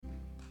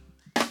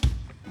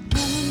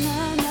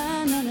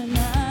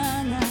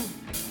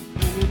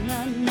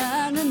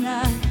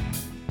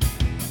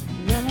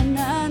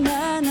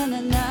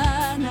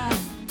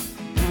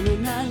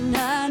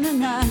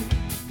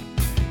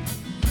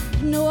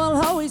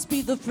always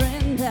be the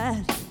friend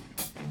that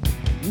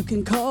you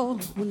can call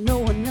when no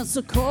one else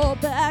will call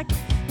back,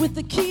 with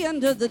the key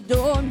under the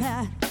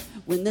doormat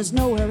when there's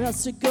nowhere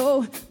else to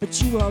go.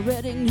 But you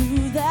already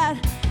knew that.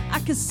 I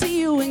can see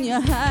you when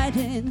you're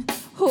hiding.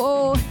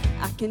 Oh,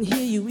 I can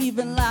hear you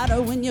even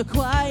louder when you're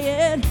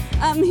quiet.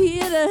 I'm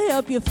here to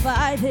help you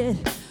fight it.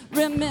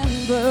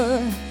 Remember,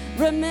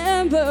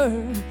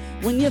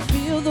 when you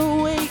feel the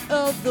weight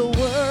of the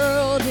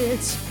world,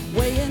 it's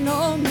weighing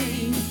on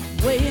me,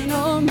 weighing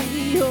on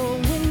me. Oh,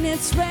 when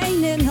it's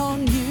raining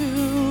on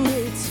you,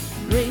 it's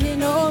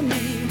raining on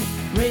me,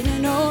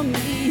 raining on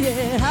me.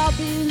 Yeah, I'll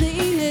be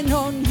leaning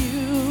on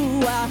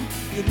you while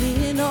you're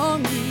leaning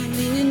on me,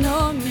 leaning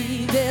on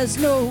me. There's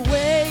no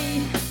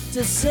way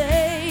to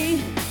say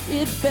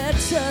it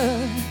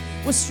better.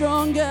 We're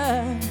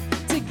stronger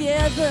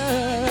together.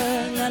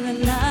 Na na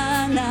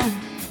na na,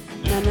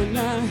 na na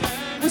na.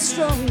 We're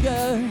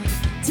stronger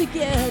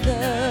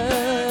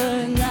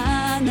together.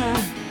 Na na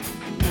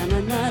na na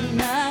na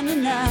na na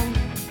na.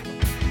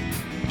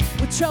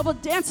 With trouble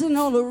dancing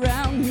all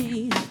around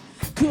me,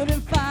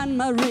 couldn't find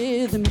my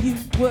rhythm. You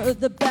were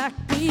the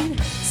backbeat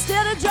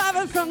instead of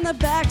driving from the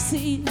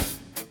backseat.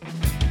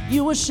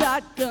 You were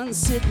shotgun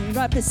sitting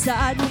right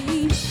beside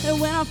me.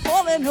 And when I'm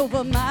falling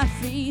over my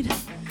feet,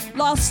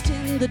 lost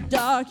in the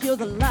dark, you're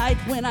the light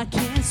when I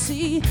can't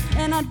see.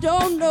 And I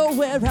don't know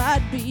where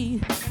I'd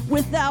be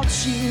without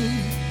you,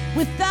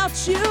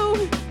 without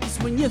you. It's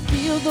when you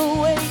feel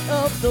the weight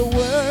of the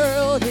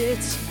world,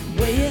 it's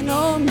weighing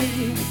on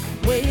me,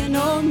 weighing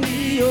on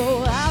me.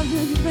 Oh, I've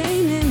been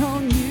raining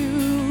on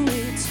you,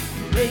 it's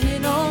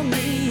raining on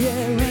me,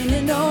 yeah,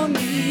 raining on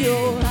me.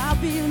 Oh, I'll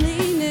be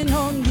leaning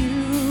on you.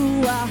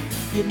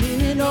 You're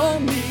leaning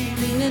on me,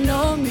 leaning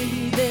on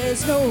me.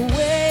 There's no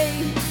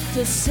way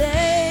to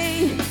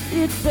say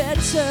it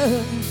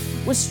better.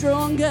 We're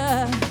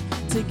stronger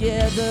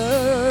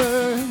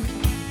together.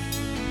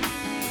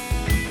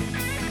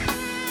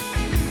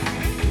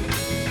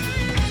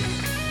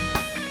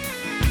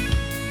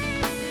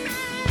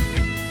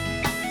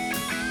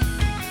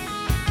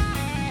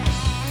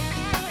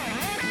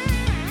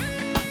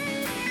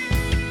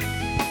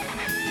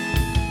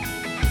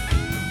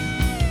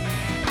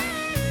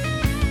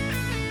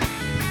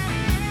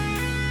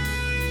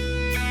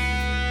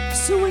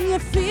 So when you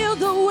feel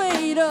the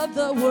weight of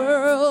the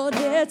world,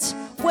 it's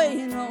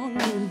weighing on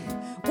me,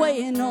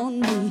 weighing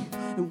on me.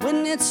 And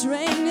when it's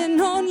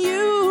raining on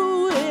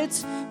you,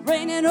 it's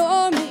raining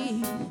on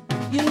me.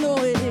 You know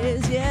it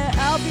is, yeah.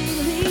 I'll be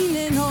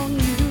leaning on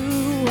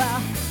you.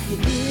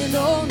 You're leaning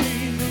on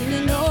me,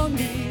 leaning on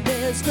me.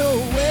 There's no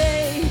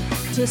way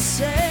to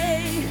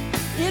say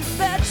it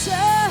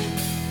better.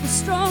 We're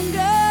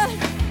stronger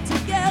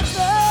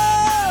together.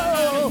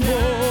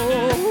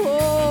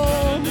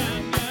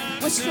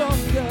 We're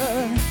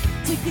stronger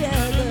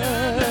together.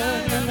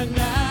 Na na na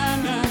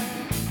na,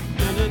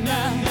 na na na.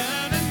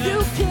 You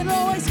can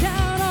always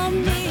count on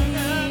me.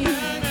 Na na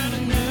na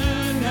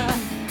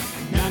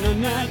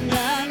na na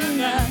na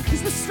na.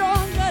 'Cause we're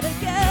stronger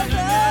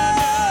together.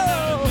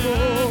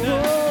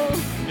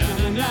 Na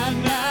na na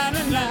na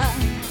na na.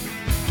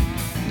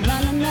 Na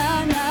na na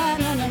na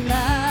na na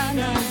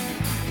na.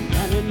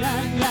 Na na na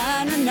na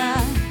na na.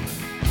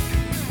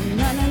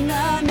 Na na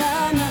na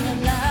na na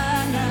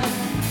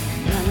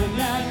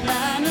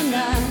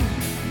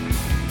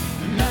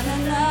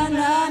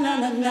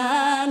na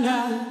na.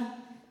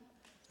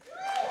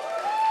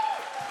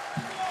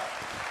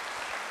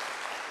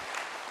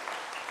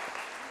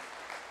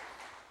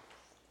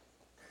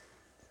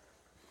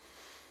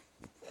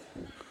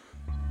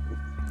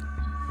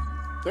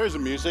 There's the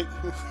music.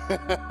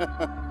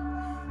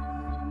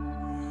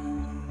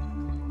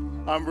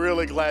 I'm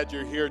really glad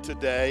you're here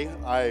today.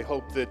 I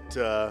hope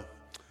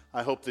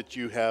that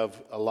you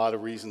have a lot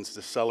of reasons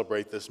to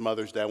celebrate this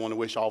Mother's Day. I want to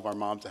wish all of our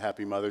moms a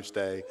happy Mother's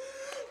Day.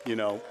 You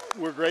know,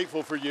 we're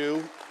grateful for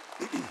you.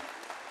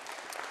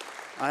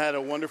 I had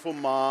a wonderful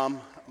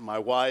mom, my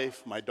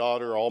wife, my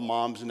daughter, all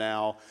moms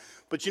now.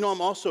 But you know,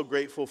 I'm also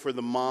grateful for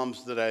the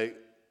moms that I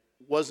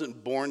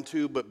wasn't born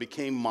to, but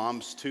became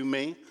moms to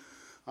me.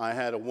 I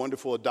had a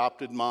wonderful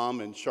adopted mom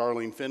in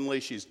Charlene Finley.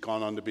 She's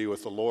gone on to be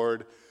with the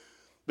Lord.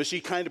 But she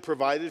kind of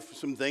provided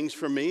some things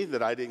for me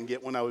that I didn't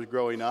get when I was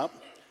growing up.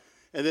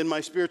 And then my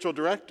spiritual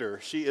director,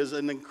 she is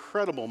an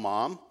incredible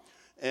mom.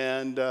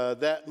 And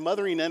that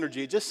mothering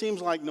energy, it just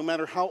seems like no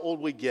matter how old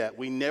we get,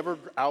 we never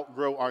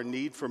outgrow our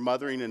need for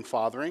mothering and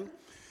fathering.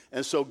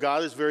 And so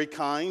God is very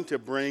kind to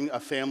bring a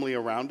family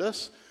around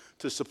us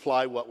to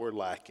supply what we're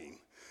lacking.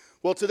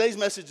 Well, today's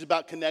message is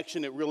about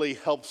connection. It really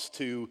helps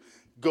to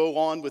go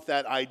on with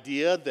that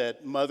idea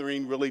that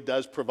mothering really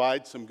does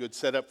provide some good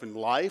setup in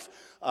life.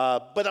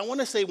 But I want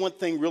to say one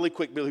thing really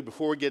quick, Billy,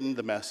 before we get into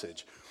the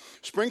message.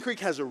 Spring Creek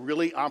has a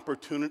really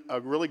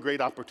great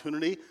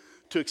opportunity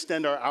to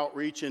extend our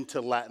outreach into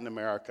Latin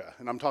America.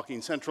 And I'm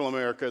talking Central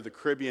America, the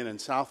Caribbean,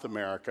 and South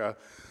America.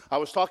 I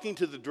was talking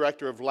to the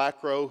director of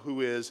LACRO,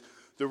 who is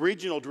the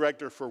regional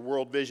director for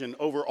World Vision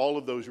over all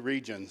of those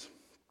regions.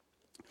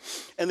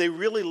 And they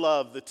really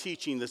love the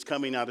teaching that's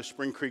coming out of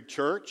Spring Creek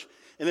Church.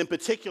 and in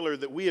particular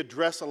that we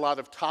address a lot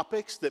of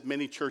topics that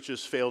many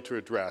churches fail to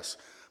address,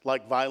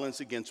 like violence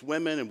against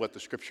women and what the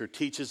scripture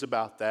teaches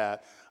about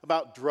that,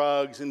 about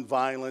drugs and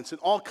violence and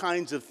all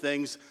kinds of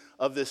things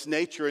of this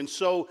nature. And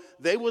so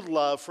they would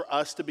love for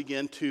us to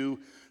begin to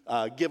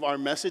give our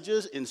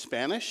messages in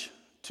Spanish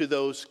to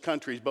those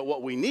countries. But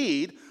what we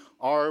need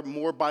are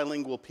more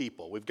bilingual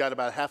people. We've got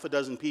about half a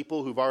dozen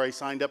people who've already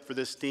signed up for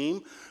this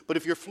team. But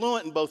if you're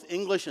fluent in both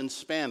English and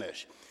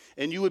Spanish,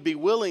 and you would be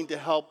willing to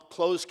help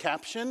close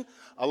caption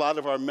a lot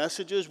of our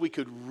messages, we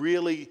could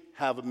really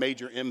have a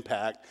major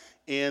impact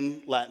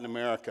in Latin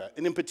America.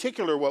 And in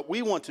particular, what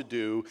we want to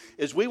do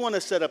is we want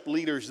to set up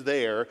leaders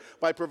there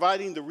by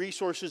providing the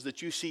resources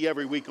that you see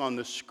every week on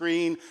the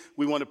screen.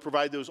 We want to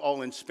provide those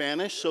all in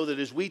Spanish so that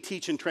as we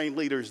teach and train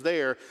leaders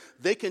there,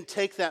 they can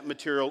take that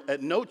material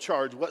at no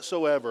charge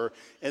whatsoever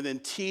and then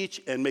teach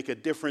and make a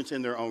difference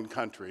in their own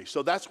country.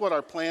 So that's what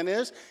our plan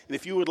is. And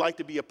if you would like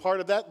to be a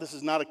part of that, this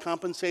is not a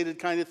compensated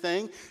kind of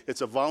thing.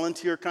 It's a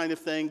volunteer kind of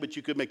thing, but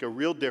you could make a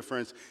real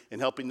difference in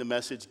helping the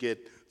message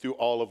get through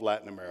all of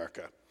Latin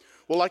America.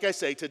 Well, like I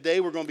say, today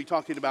we're going to be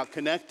talking about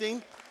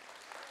connecting.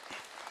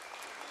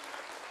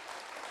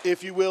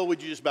 If you will,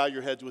 would you just bow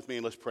your heads with me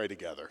and let's pray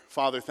together.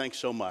 Father, thanks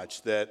so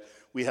much that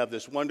we have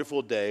this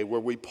wonderful day where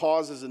we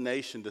pause as a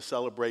nation to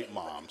celebrate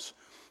moms.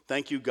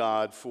 Thank you,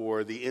 God,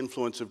 for the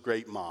influence of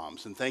great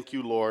moms. And thank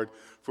you, Lord,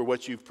 for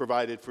what you've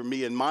provided for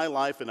me in my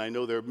life. And I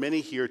know there are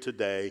many here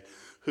today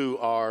who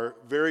are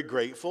very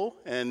grateful,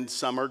 and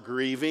some are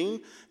grieving,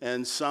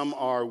 and some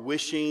are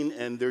wishing,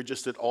 and they're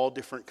just at all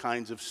different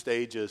kinds of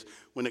stages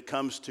when it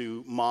comes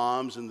to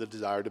moms and the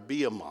desire to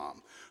be a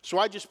mom. So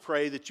I just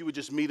pray that you would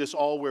just meet us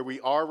all where we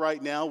are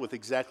right now with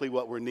exactly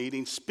what we're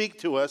needing. Speak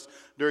to us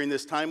during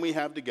this time we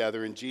have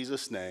together. In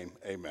Jesus' name,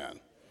 amen.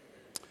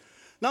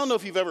 Now, I don't know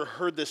if you've ever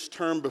heard this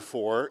term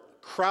before,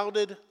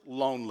 crowded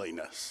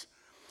loneliness.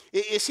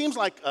 It seems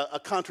like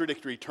a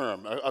contradictory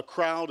term, a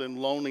crowd and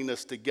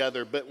loneliness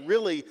together, but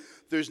really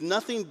there's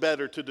nothing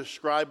better to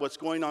describe what's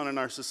going on in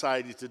our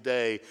society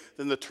today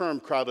than the term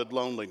crowded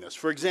loneliness.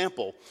 For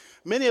example,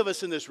 many of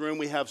us in this room,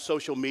 we have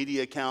social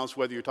media accounts,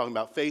 whether you're talking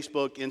about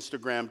Facebook,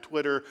 Instagram,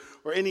 Twitter,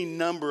 or any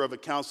number of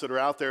accounts that are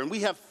out there, and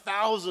we have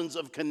thousands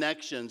of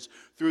connections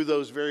through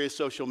those various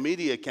social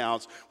media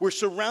accounts. We're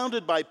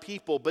surrounded by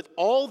people, but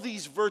all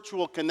these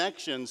virtual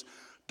connections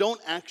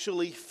don't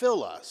actually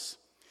fill us.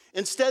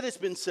 Instead, it's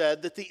been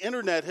said that the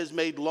internet has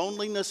made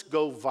loneliness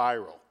go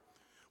viral.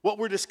 What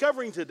we're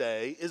discovering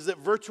today is that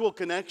virtual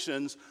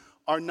connections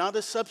are not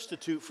a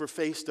substitute for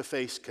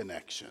face-to-face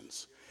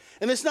connections.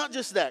 And it's not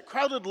just that.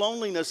 Crowded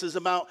loneliness is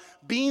about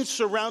being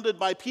surrounded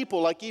by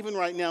people, like even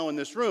right now in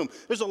this room.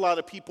 There's a lot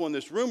of people in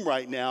this room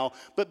right now,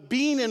 but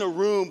being in a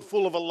room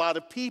full of a lot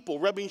of people,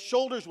 rubbing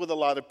shoulders with a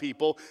lot of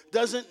people,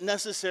 doesn't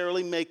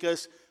necessarily make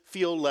us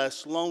feel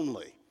less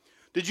lonely.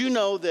 Did you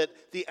know that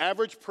the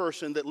average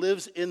person that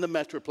lives in the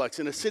Metroplex,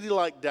 in a city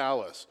like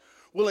Dallas,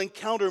 will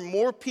encounter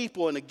more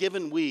people in a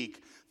given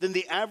week than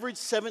the average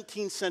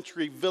 17th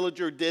century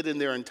villager did in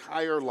their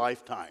entire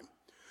lifetime?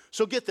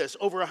 So get this,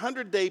 over a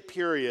 100-day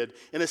period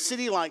in a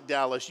city like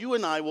Dallas, you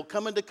and I will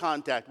come into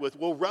contact with,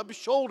 we'll rub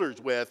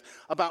shoulders with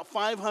about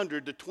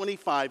 500 to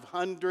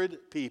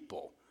 2,500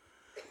 people.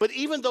 But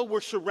even though we're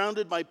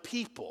surrounded by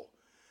people,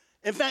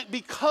 in fact,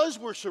 because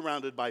we're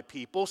surrounded by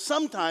people,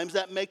 sometimes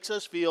that makes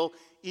us feel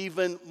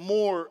even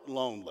more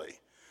lonely.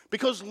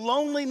 Because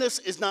loneliness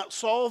is not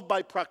solved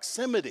by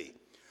proximity.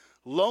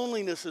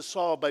 Loneliness is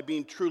solved by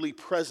being truly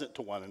present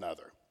to one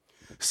another.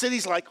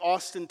 Cities like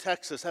Austin,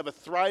 Texas have a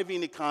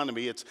thriving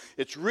economy.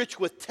 It's rich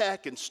with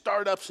tech and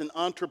startups and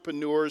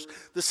entrepreneurs.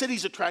 The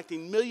city's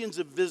attracting millions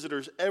of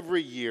visitors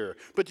every year.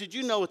 But did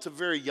you know it's a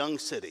very young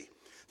city?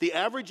 The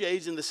average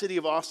age in the city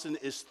of Austin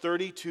is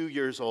 32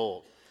 years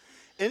old.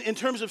 In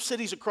terms of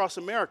cities across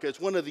America, it's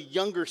one of the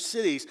younger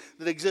cities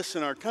that exists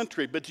in our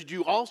country. But did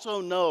you also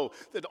know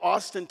that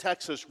Austin,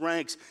 Texas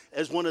ranks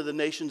as one of the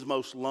nation's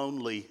most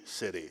lonely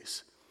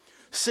cities?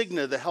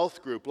 Cigna, the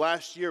health group,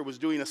 last year was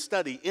doing a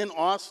study in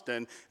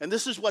Austin, and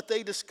this is what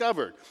they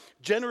discovered.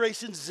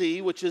 Generation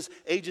Z, which is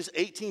ages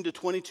 18 to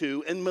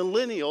 22, and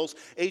millennials,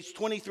 aged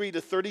 23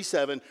 to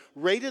 37,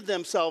 rated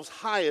themselves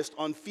highest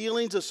on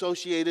feelings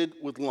associated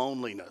with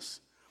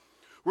loneliness.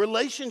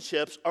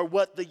 Relationships are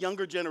what the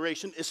younger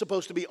generation is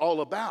supposed to be all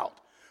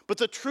about. But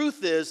the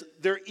truth is,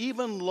 they're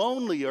even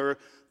lonelier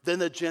than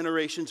the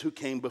generations who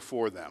came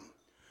before them.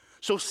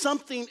 So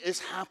something is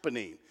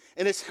happening.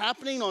 And it's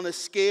happening on a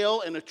scale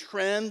and a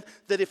trend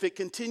that if it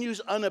continues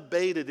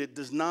unabated, it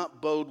does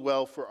not bode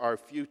well for our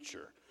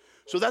future.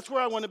 So that's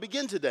where I want to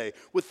begin today,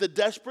 with the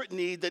desperate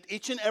need that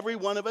each and every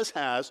one of us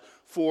has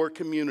for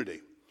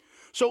community.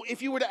 So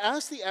if you were to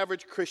ask the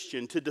average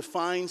Christian to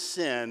define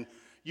sin,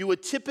 you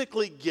would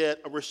typically get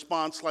a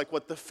response like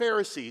what the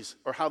Pharisees,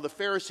 or how the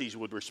Pharisees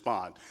would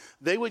respond.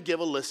 They would give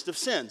a list of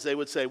sins. They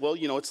would say, well,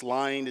 it's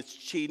lying, it's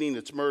cheating,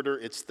 it's murder,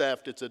 it's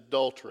theft, it's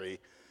adultery.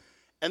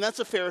 And that's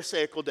a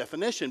Pharisaical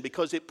definition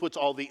because it puts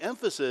all the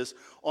emphasis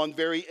on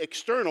very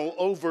external,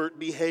 overt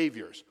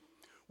behaviors.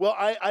 Well,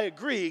 I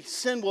agree,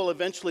 sin will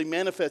eventually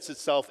manifest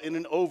itself in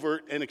an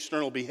overt and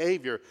external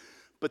behavior.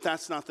 but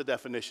that's not the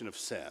definition of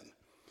sin.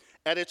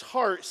 At its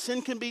heart,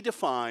 sin can be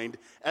defined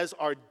as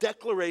our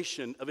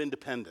declaration of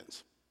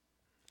independence.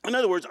 In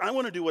other words, I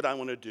want to do what I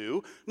want to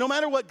do, no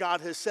matter what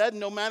God has said,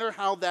 no matter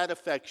how that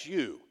affects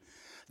you.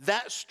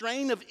 That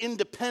strain of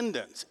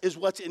independence is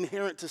what's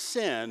inherent to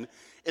sin,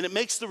 and it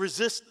makes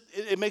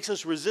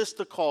us resist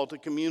the call to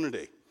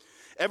community.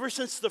 Ever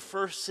since the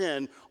first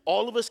sin,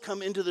 all of us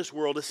come into this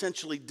world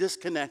essentially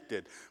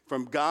disconnected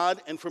from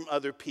God and from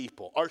other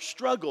people. Our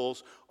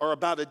struggles are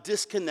about a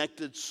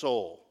disconnected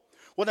soul.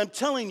 What I'm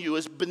telling you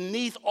is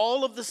beneath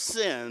all of the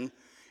sin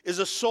is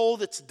a soul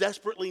that's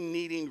desperately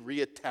needing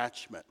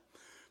reattachment.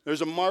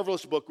 There's a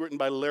marvelous book written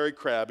by Larry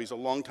Crabb. He's a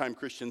longtime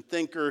Christian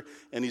thinker,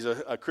 and he's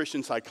a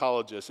Christian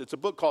psychologist. It's a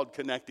book called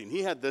Connecting.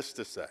 He had this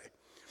to say.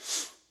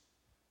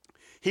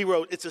 He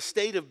wrote, "It's a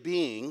state of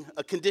being,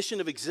 a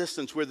condition of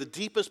existence where the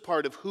deepest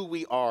part of who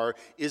we are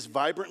is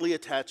vibrantly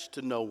attached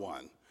to no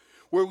one,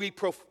 where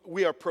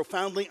we are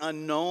profoundly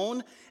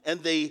unknown,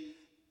 and they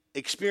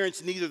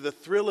experience neither the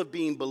thrill of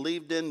being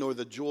believed in nor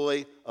the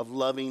joy of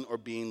loving or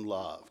being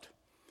loved."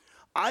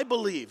 I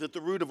believe that the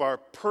root of our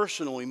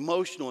personal,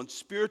 emotional, and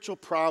spiritual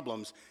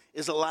problems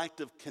is a lack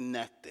of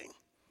connecting.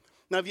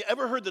 Now, have you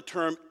ever heard the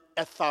term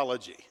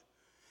ethology?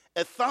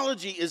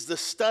 Ethology is the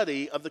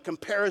study of the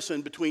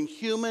comparison between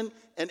human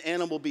and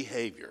animal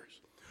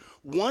behaviors.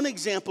 One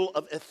example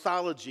of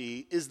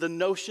ethology is the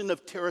notion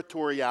of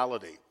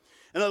territoriality.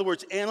 In other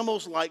words,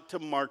 animals like to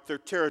mark their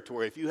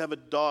territory. If you have a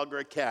dog or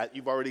a cat,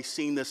 you've already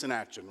seen this in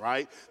action,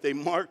 right? They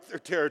mark their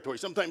territory.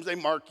 Sometimes they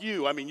mark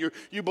you. I mean,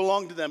 you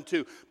belong to them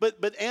too.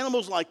 But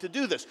animals like to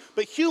do this.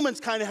 But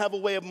humans kind of have a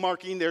way of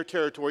marking their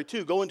territory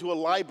too. Go into a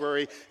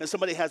library and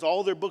somebody has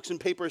all their books and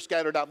papers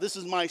scattered out. This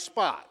is my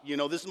spot.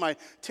 This is my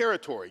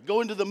territory.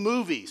 Go into the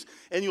movies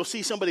and you'll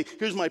see somebody,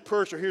 here's my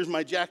purse or here's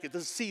my jacket.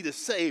 The seat is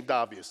saved,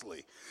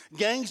 obviously.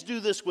 Gangs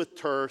do this with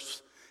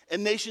turfs,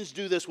 and nations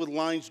do this with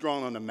lines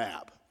drawn on a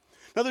map.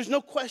 Now, there's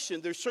no question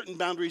there's certain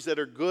boundaries that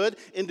are good.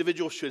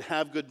 Individuals should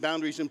have good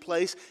boundaries in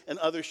place, and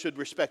others should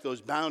respect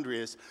those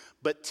boundaries.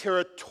 But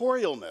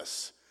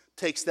territorialness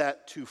takes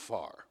that too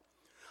far.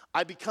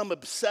 I become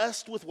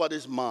obsessed with what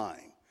is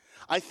mine.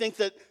 I think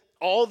that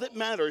all that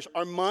matters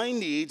are my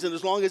needs, and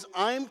as long as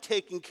I'm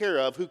taken care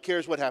of, who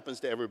cares what happens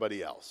to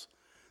everybody else?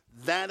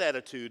 That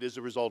attitude is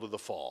a result of the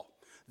fall.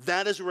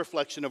 That is a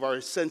reflection of our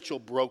essential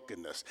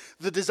brokenness.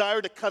 The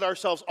desire to cut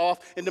ourselves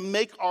off and to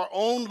make our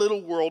own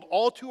little world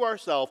all to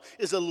ourselves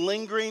is a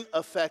lingering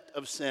effect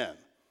of sin.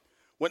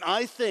 When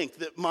I think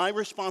that my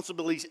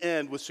responsibilities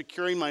end with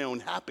securing my own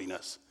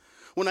happiness,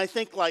 when I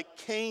think like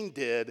Cain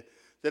did,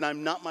 that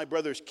I'm not my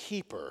brother's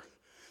keeper,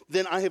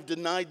 then I have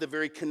denied the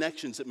very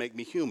connections that make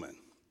me human.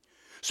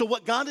 So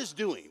what God is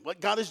doing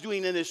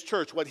in his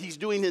church, what he's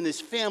doing in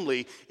his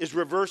family, is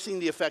reversing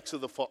the effects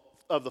of the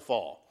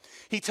fall.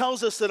 He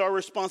tells us that our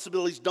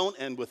responsibilities don't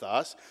end with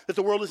us, that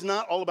the world is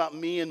not all about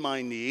me and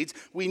my needs.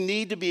 We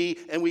need to be,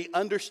 and we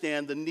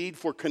understand the need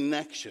for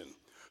connection.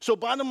 So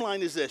bottom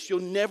line is this: you'll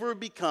never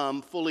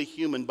become fully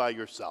human by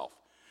yourself.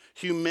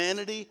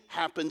 Humanity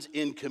happens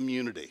in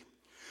community.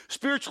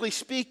 Spiritually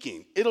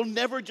speaking, it'll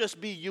never just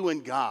be you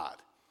and God.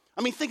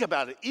 I mean, think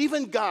about it.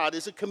 Even God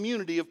is a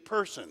community of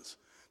persons.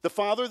 The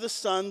Father, the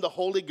Son, the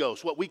Holy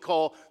Ghost, what we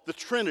call the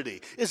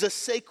Trinity, is a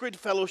sacred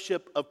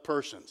fellowship of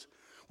persons.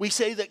 We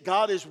say that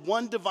God is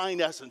one divine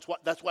essence.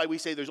 That's why we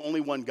say there's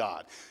only one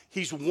God.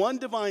 He's one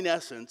divine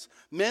essence,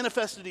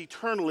 manifested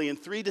eternally in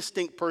three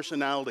distinct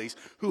personalities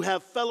who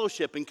have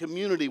fellowship and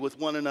community with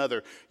one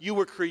another. You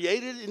were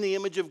created in the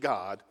image of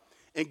God,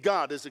 and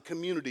God is a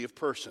community of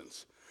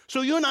persons.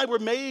 So you and I were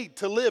made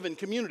to live in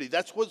community.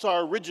 That's what's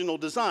our original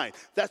design.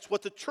 That's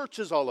what the church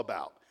is all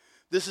about.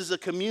 This is a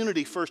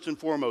community first and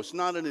foremost,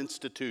 not an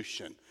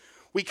institution.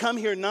 We come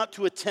here not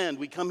to attend,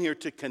 we come here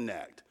to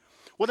connect.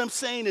 What I'm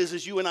saying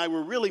is you and I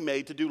were really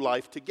made to do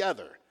life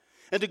together.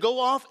 And to go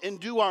off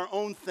and do our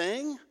own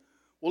thing,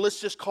 well,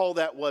 let's just call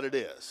that what it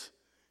is.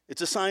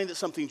 It's a sign that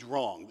something's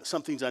wrong, that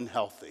something's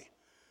unhealthy.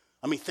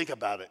 I mean, think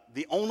about it.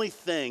 The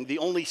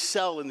only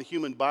cell in the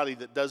human body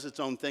that does its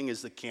own thing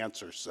is the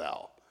cancer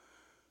cell.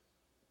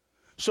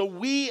 So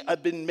we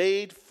have been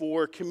made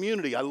for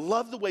community. I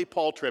love the way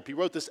Paul Tripp, he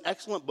wrote this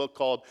excellent book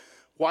called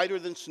Whiter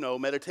Than Snow,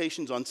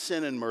 Meditations on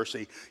Sin and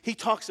Mercy. He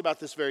talks about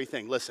this very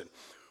thing. Listen.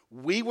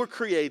 We weren't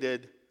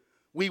created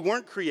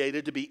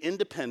to be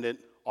independent,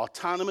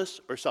 autonomous,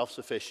 or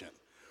self-sufficient.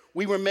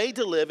 We were made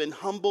to live in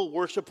humble,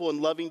 worshipful, and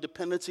loving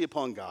dependency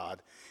upon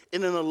God,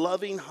 and in a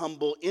loving,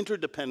 humble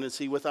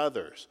interdependency with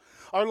others.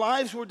 Our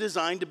lives were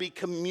designed to be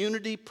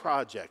community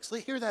projects.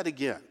 Let's hear that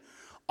again.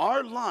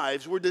 Our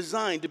lives were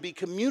designed to be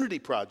community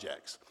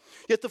projects.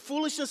 Yet the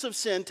foolishness of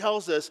sin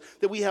tells us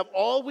that we have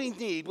all we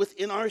need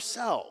within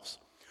ourselves.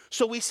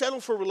 So we settle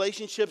for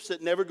relationships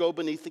that never go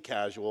beneath the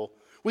casual.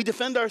 We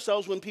defend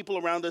ourselves when people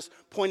around us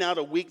point out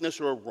a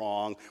weakness or a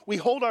wrong. We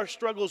hold our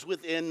struggles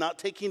within, not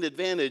taking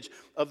advantage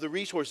of the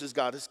resources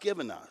God has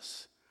given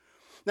us.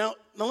 Now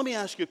let me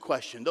ask you a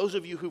question. Those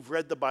of you who've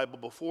read the Bible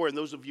before, and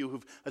those of you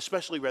who've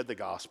especially read the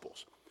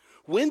Gospels,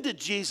 when did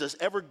Jesus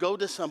ever go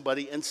to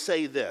somebody and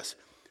say this?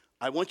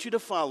 I want you to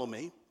follow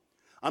me.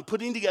 I'm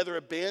putting together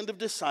a band of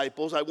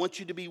disciples. I want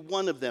you to be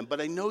one of them. But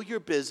I know you're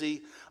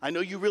busy. I know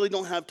you really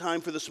don't have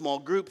time for the small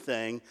group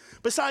thing.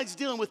 Besides,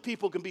 dealing with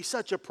people can be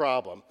such a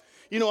problem.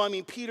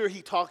 Peter,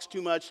 he talks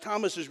too much.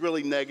 Thomas is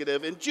really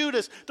negative. And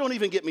Judas, don't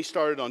even get me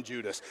started on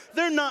Judas.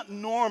 They're not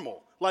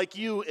normal like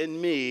you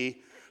and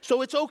me.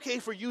 So it's okay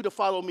for you to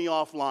follow me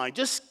offline.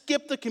 Just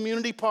skip the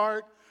community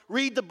part.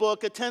 Read the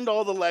book, attend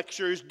all the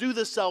lectures, do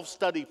the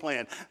self-study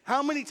plan.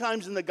 How many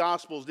times in the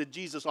Gospels did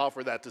Jesus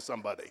offer that to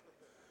somebody?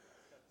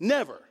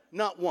 Never,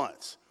 not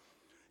once.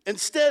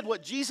 Instead,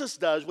 what Jesus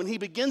does when he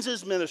begins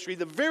his ministry,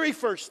 the very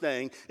first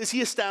thing is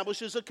he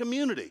establishes a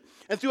community.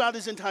 And throughout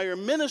his entire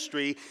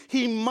ministry,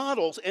 he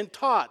models and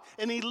taught,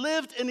 and he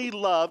lived and he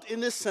loved in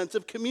this sense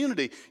of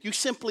community. You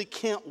simply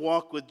can't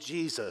walk with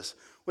Jesus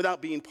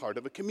without being part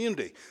of a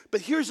community.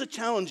 But here's a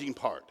challenging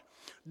part.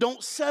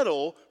 Don't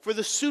settle for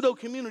the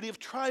pseudo-community of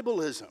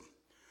tribalism.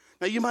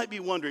 Now, you might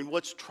be wondering,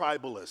 what's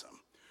tribalism?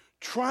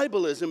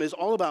 Tribalism is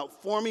all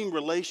about forming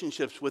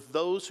relationships with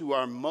those who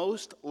are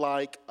most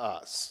like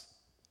us.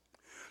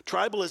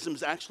 Tribalism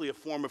is actually a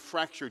form of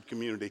fractured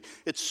community.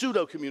 It's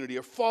pseudo-community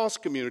or false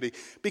community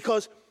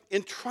because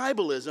in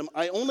tribalism,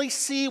 I only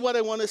see what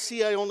I want to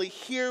see. I only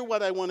hear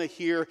what I want to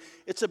hear.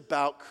 It's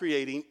about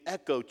creating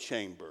echo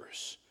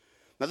chambers.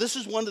 Now, this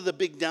is one of the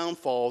big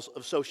downfalls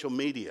of social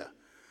media.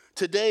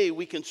 Today,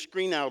 we can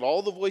screen out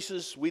all the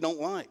voices we don't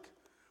like.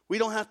 We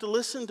don't have to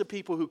listen to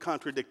people who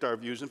contradict our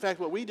views. In fact,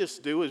 what we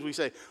just do is we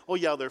say, oh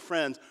yeah, they're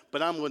friends,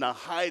 but I'm going to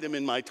hide them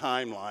in my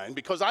timeline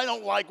because I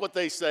don't like what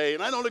they say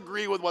and I don't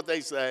agree with what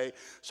they say,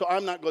 so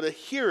I'm not going to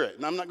hear it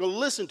and I'm not going to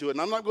listen to it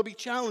and I'm not going to be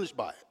challenged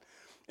by it.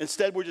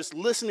 Instead, we're just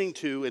listening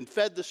to and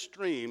fed the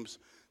streams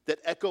that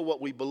echo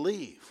what we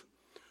believe.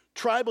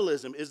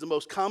 Tribalism is the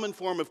most common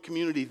form of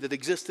community that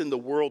exists in the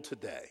world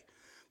today.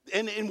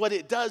 And what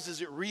it does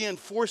is it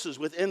reinforces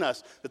within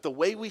us that the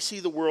way we see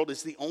the world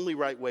is the only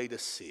right way to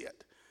see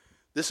it.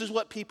 This is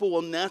what people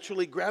will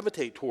naturally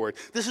gravitate toward.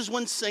 This is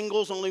when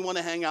singles only want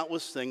to hang out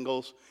with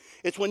singles.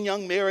 It's when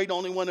young married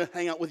only want to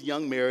hang out with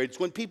young married. It's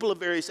when people of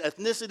various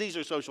ethnicities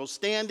or social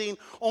standing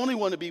only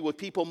want to be with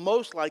people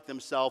most like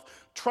themselves.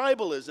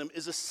 Tribalism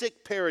is a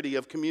sick parody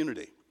of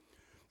community.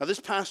 Now, this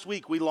past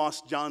week, we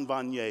lost John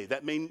Vanier.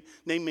 That name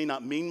may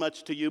not mean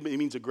much to you, but it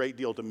means a great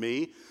deal to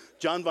me.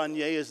 John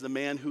Vanier is the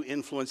man who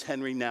influenced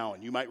Henry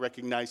Nouwen. You might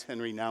recognize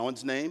Henry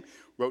Nouwen's name.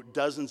 Wrote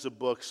dozens of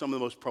books, some of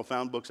the most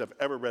profound books I've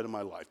ever read in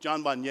my life.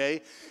 John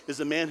Vanier is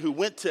the man who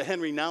went to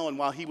Henry Nouwen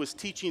while he was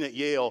teaching at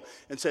Yale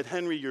and said,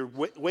 Henry, you're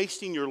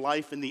wasting your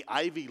life in the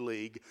Ivy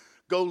League.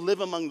 Go live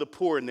among the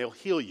poor and they'll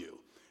heal you.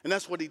 And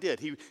that's what he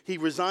did. He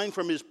resigned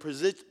from his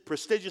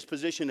prestigious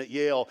position at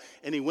Yale,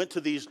 and he went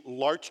to these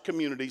large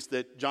communities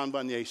that John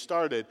Vanier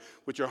started,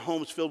 which are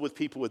homes filled with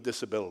people with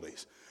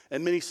disabilities,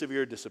 and many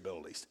severe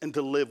disabilities, and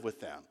to live with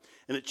them.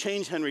 And it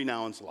changed Henry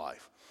Nouwen's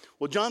life.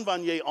 Well, John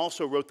Vanier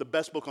also wrote the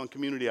best book on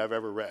community I've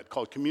ever read,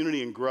 called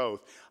Community and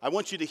Growth. I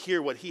want you to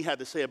hear what he had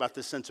to say about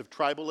this sense of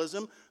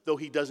tribalism, though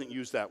he doesn't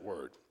use that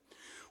word.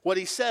 What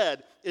he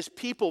said is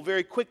people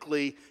very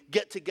quickly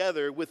get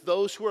together with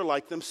those who are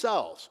like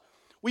themselves.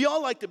 We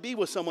all like to be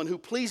with someone who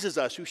pleases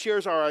us, who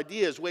shares our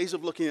ideas, ways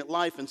of looking at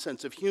life, and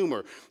sense of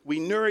humor. We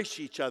nourish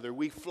each other.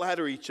 We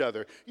flatter each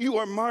other. You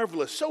are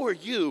marvelous. So are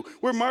you.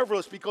 We're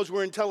marvelous because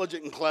we're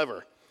intelligent and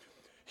clever.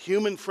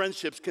 Human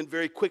friendships can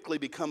very quickly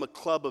become a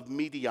club of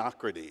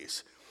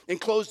mediocrities,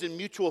 enclosed in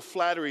mutual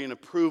flattery and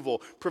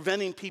approval,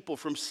 preventing people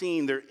from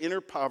seeing their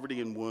inner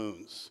poverty and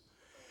wounds.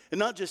 And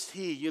not just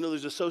he.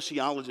 There's a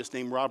sociologist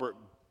named Robert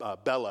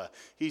Bellah.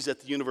 He's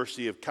at the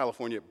University of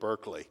California at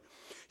Berkeley.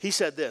 He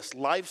said this,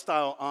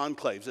 lifestyle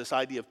enclaves, this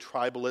idea of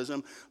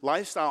tribalism,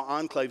 lifestyle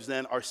enclaves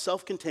then are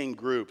self-contained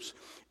groups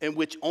in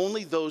which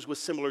only those with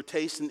similar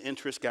tastes and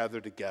interests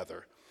gather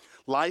together.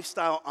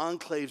 Lifestyle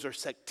enclaves are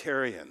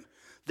sectarian.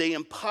 They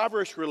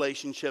impoverish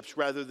relationships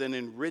rather than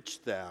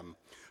enrich them.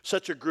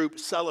 Such a group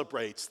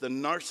celebrates the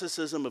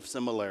narcissism of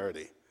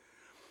similarity.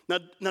 Now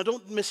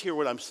don't mishear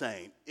what I'm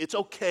saying. It's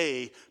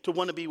okay to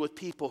want to be with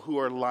people who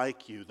are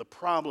like you. The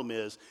problem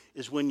is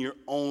when you're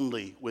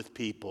only with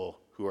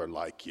people who are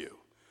like you.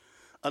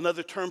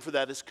 Another term for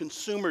that is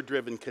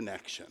consumer-driven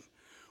connection.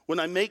 When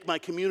I make my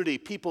community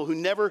people who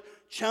never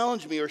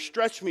challenge me or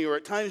stretch me or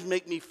at times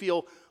make me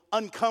feel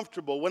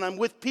uncomfortable, when I'm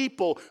with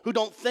people who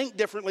don't think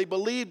differently,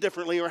 believe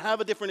differently, or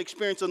have a different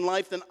experience in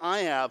life than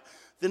I have,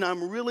 then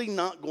I'm really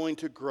not going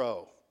to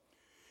grow.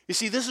 You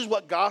see, this is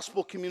what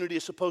gospel community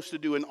is supposed to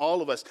do in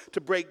all of us,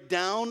 to break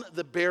down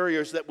the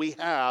barriers that we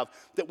have,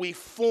 that we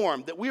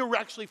form, that we are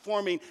actually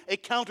forming a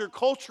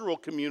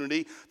countercultural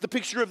community, the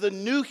picture of the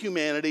new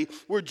humanity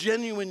where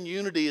genuine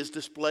unity is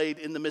displayed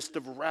in the midst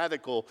of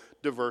radical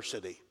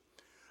diversity.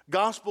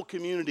 Gospel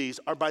communities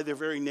are by their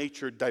very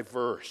nature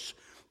diverse.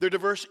 They're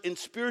diverse in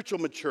spiritual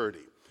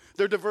maturity.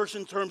 They're diverse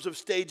in terms of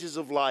stages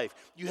of life.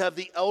 You have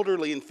the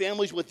elderly and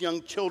families with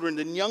young children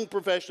and young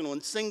professional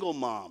and single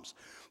moms.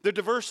 Their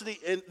diversity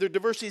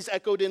is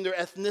echoed in their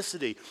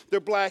ethnicity. They're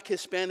black,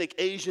 Hispanic,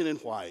 Asian, and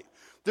white.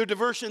 They're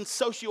diverse in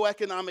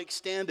socioeconomic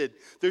standard.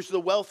 There's the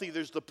wealthy,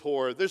 there's the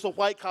poor. There's the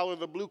white collar,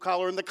 the blue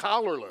collar, and the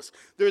collarless.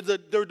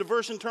 They're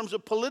diverse in terms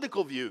of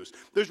political views.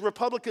 There's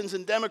Republicans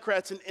and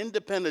Democrats and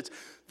independents.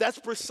 That's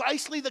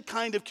precisely the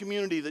kind of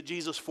community that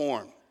Jesus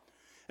formed.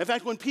 In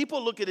fact, when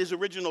people look at his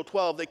original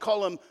 12, they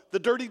call them the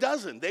Dirty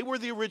Dozen. They were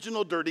the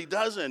original Dirty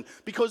Dozen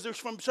because they're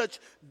from such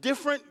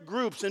different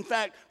groups. In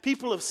fact,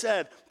 people have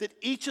said that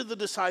each of the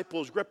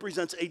disciples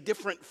represents a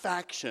different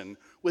faction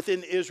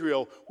within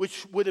Israel,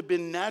 which would have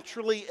been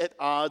naturally at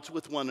odds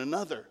with one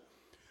another.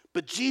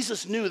 But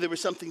Jesus knew there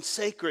was something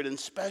sacred and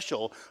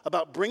special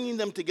about bringing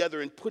them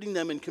together and putting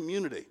them in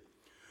community.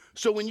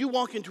 So when you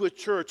walk into a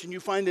church and you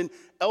find an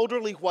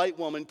elderly white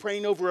woman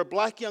praying over a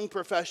black young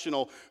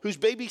professional who's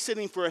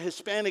babysitting for a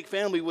Hispanic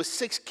family with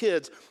 6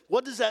 kids,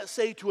 what does that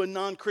say to a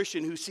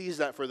non-Christian who sees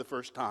that for the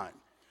first time?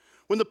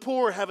 When the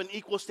poor have an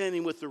equal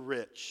standing with the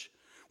rich,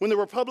 when the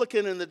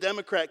Republican and the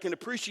Democrat can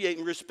appreciate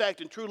and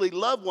respect and truly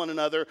love one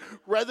another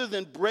rather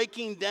than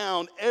breaking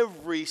down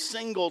every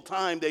single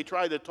time they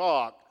try to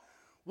talk,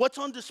 what's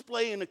on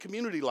display in a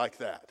community like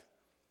that?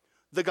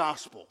 The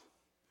gospel.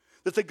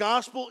 That the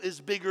gospel is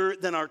bigger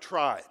than our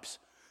tribes.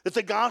 That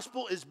the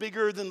gospel is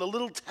bigger than the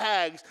little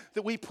tags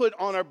that we put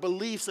on our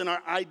beliefs and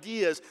our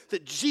ideas.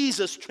 That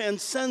Jesus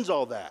transcends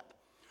all that.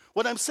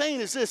 What I'm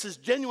saying is this, is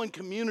genuine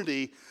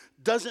community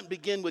doesn't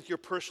begin with your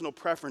personal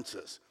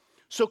preferences.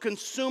 So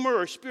consumer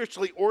or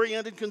spiritually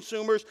oriented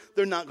consumers,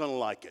 they're not going to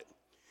like it.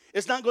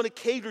 It's not going to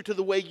cater to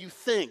the way you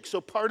think,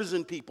 so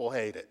partisan people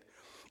hate it.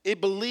 It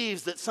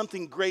believes that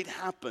something great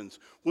happens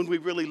when we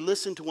really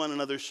listen to one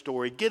another's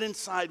story, get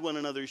inside one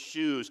another's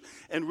shoes,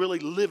 and really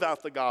live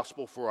out the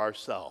gospel for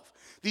ourselves.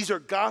 These are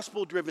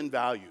gospel-driven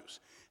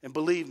values. And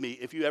believe me,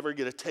 if you ever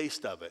get a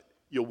taste of it,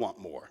 you'll want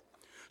more.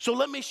 So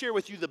let me share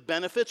with you the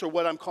benefits, or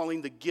what I'm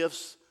calling the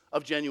gifts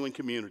of genuine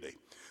community.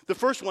 The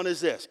first one is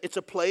this. It's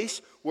a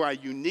place where I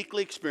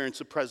uniquely experience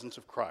the presence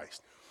of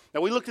Christ. Now,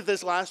 we looked at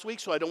this last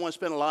week, so I don't want to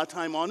spend a lot of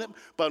time on it,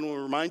 but I want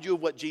to remind you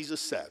of what Jesus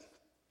said.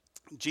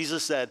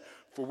 Jesus said,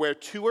 "For where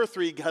 2 or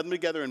 3 come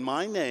together in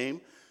my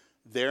name,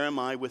 there am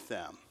I with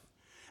them."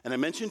 And I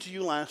mentioned to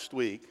you last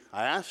week,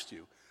 I asked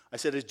you, I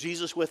said, is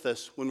Jesus with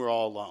us when we're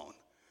all alone?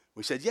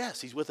 We said,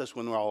 yes, he's with us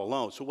when we're all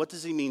alone. So what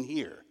does he mean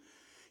here?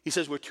 He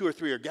says, where 2 or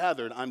 3 are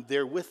gathered, I'm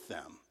there with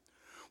them.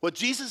 What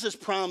Jesus is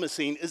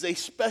promising is a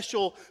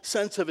special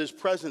sense of his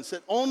presence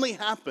that only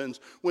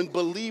happens when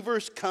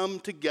believers come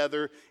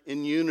together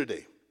in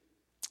unity.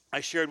 I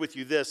shared with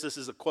you this. This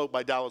is a quote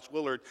by Dallas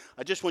Willard.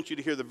 I just want you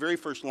to hear the very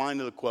first line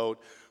of the quote.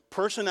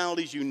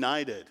 Personalities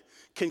united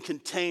can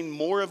contain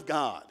more of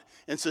God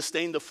and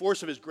sustain the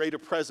force of his greater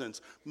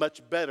presence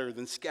much better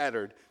than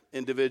scattered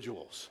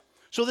individuals.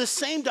 So this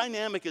same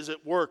dynamic is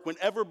at work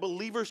whenever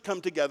believers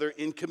come together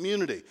in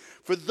community.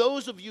 For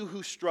those of you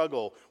who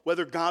struggle,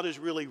 whether God is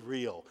really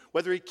real,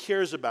 whether he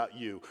cares about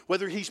you,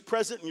 whether he's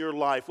present in your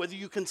life, whether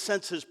you can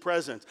sense his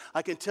presence,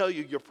 I can tell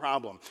you your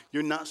problem.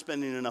 You're not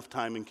spending enough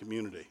time in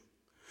community.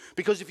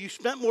 Because if you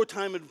spent more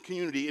time in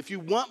community, if you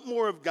want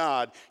more of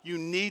God, you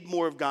need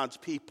more of God's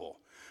people.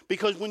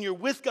 Because when you're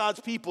with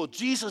God's people,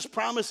 Jesus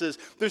promises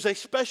there's a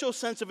special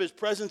sense of his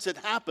presence that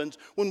happens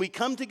when we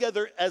come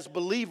together as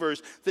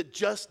believers that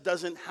just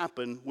doesn't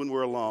happen when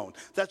we're alone.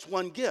 That's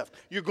one gift.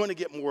 You're going to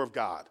get more of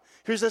God.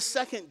 Here's a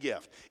second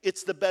gift.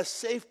 It's the best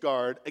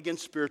safeguard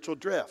against spiritual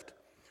drift.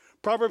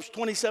 Proverbs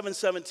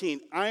 27:17,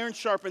 iron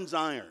sharpens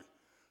iron,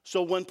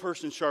 so one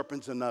person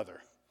sharpens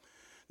another.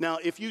 Now,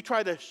 if you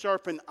try to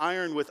sharpen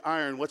iron with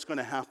iron, what's going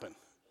to happen?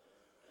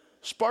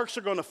 Sparks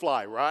are going to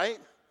fly, right?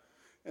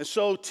 And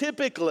so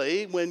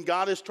typically, when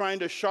God is trying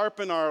to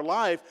sharpen our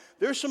life,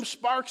 there's some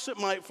sparks that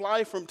might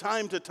fly from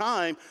time to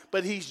time,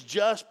 but he's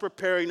just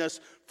preparing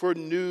us for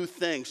new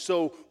things.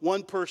 So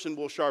one person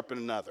will sharpen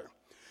another.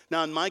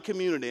 Now, in my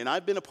community, and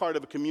I've been a part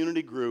of a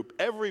community group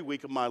every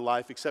week of my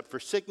life, except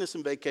for sickness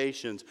and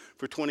vacations,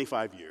 for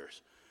 25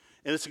 years.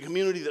 And it's a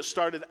community that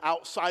started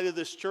outside of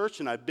this church,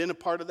 and I've been a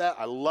part of that.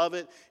 I love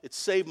it. It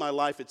saved my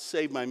life. It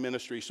saved my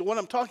ministry. So what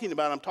I'm talking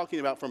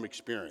about from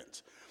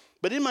experience.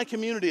 But in my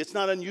community, it's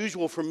not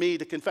unusual for me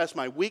to confess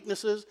my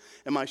weaknesses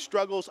and my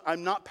struggles.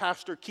 I'm not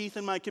Pastor Keith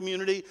in my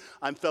community.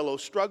 I'm fellow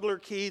struggler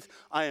Keith.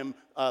 I am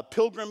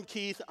Pilgrim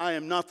Keith. I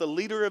am not the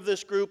leader of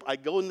this group. I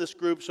go in this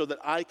group so that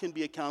I can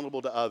be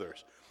accountable to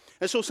others.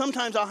 And so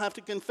sometimes I'll have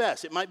to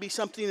confess. It might be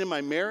something in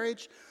my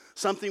marriage,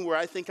 something where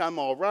I think I'm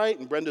all right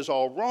and Brenda's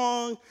all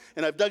wrong,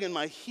 and I've dug in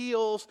my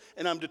heels,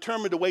 and I'm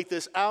determined to wait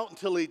this out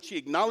until she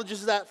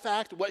acknowledges that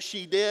fact, what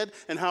she did,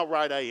 and how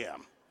right I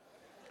am.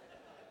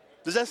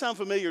 Does that sound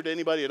familiar to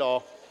anybody at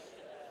all?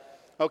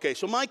 Okay,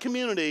 so my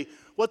community,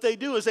 what they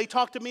do is they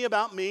talk to me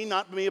about me,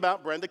 not me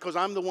about Brenda, because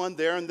I'm the one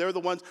there, and they're the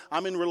ones,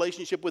 I'm in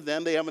relationship with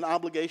them. They have an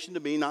obligation to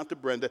me, not to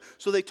Brenda.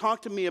 So they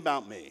talk to me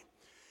about me.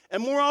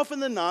 And more often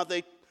than not,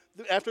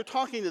 after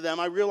talking to them,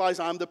 I realize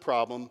I'm the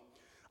problem.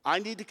 I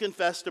need to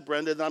confess to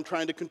Brenda that I'm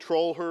trying to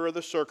control her or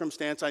the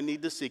circumstance. I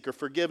need to seek her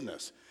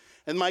forgiveness.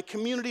 And my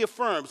community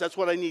affirms that's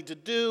what I need to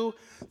do.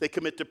 They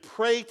commit to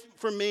pray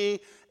for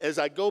me as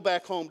I go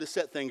back home to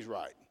set things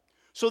right.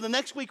 So the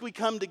next week we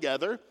come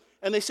together,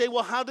 And they say,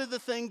 well, how did the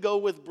thing go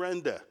with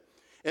Brenda?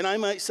 And I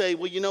might say,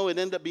 well, it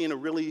ended up being a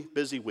really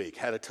busy week.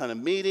 Had a ton of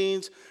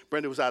meetings.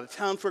 Brenda was out of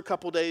town for a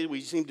couple days.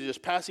 We seemed to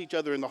just pass each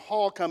other in the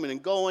hall, coming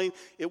and going.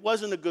 It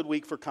wasn't a good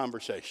week for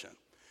conversation.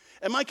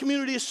 And my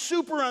community is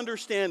super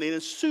understanding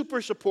and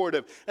super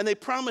supportive. And they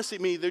promise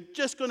me they're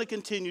just going to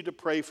continue to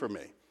pray for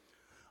me.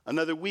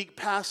 Another week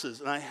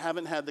passes, and I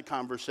haven't had the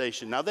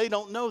conversation. Now, they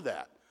don't know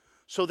that.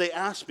 So they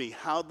ask me,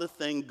 how'd the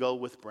thing go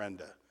with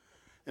Brenda?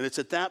 And it's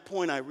at that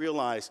point I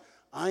realize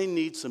I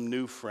need some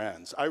new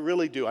friends. I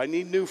really do. I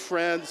need new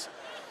friends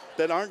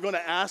that aren't going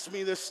to ask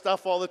me this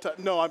stuff all the time.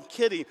 No, I'm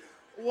kidding.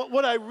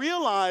 What I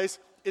realize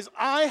is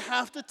I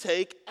have to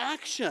take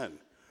action.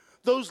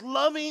 Those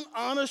loving,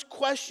 honest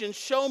questions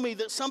show me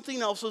that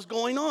something else is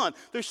going on.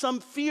 There's some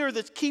fear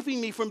that's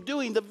keeping me from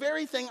doing the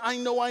very thing I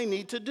know I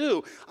need to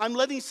do. I'm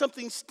letting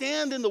something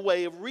stand in the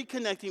way of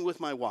reconnecting with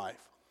my wife.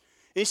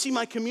 And you see,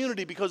 my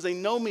community, because they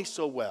know me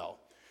so well,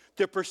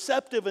 they're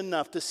perceptive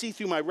enough to see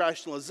through my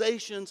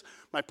rationalizations,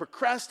 my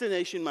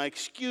procrastination, my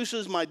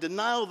excuses, my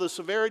denial of the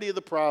severity of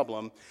the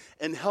problem,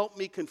 and help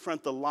me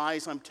confront the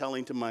lies I'm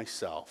telling to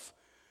myself.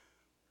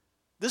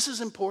 This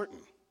is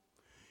important.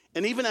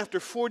 And even after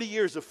 40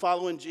 years of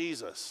following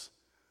Jesus,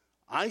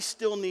 I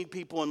still need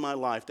people in my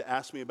life to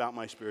ask me about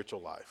my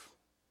spiritual life.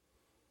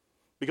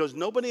 Because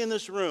nobody in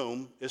this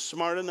room is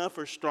smart enough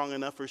or strong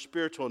enough or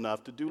spiritual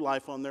enough to do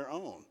life on their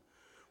own.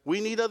 We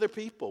need other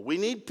people. We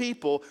need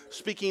people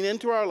speaking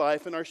into our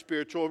life and our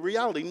spiritual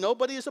reality.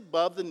 Nobody is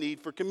above the need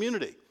for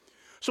community.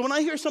 So when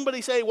I hear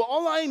somebody say, well,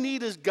 all I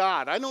need is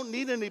God, I don't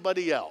need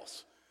anybody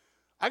else,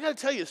 I got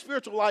to tell you,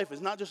 spiritual life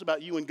is not just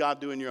about you and God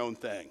doing your own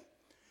thing.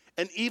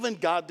 And even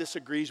God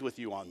disagrees with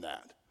you on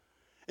that.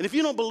 And if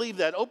you don't believe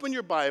that, open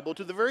your Bible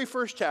to the very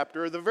first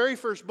chapter, or the very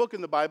first book in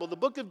the Bible, the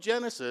book of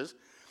Genesis,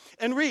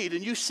 and read.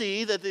 And you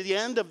see that at the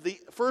end of the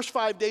first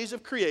 5 days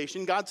of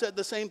creation, God said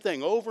the same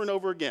thing over and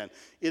over again.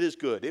 It is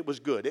good. It was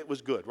good. It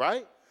was good,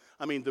 right?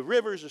 I mean, the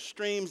rivers, the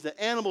streams, the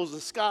animals,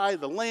 the sky,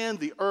 the land,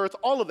 the earth,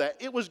 all of that.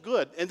 It was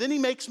good. And then he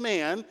makes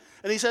man,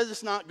 and he says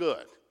it's not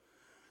good.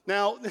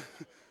 Now,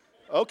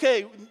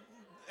 okay,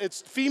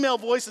 it's female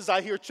voices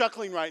I hear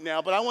chuckling right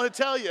now, but I want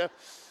to tell you,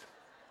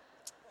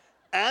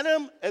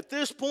 Adam, at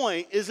this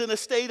point, is in a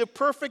state of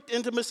perfect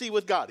intimacy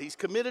with God. He's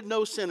committed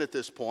no sin at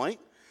this point.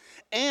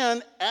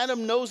 And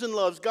Adam knows and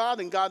loves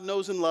God, and God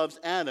knows and loves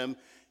Adam.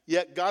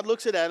 Yet God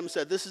looks at Adam and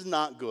said, this is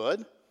not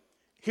good.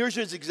 Here's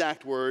his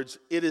exact words.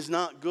 It is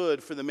not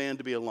good for the man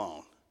to be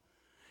alone.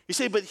 You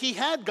say, but he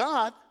had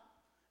God.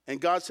 And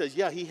God says,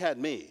 yeah, he had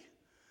me.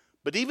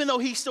 But even though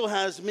he still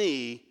has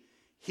me,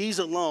 he's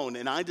alone,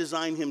 and I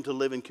designed him to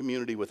live in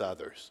community with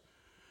others.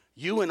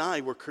 You and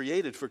I were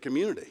created for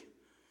community.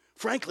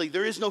 Frankly,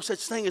 there is no such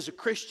thing as a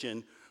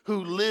Christian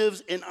who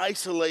lives in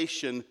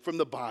isolation from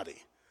the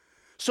body.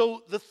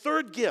 So the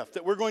third gift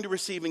that we're going to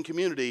receive in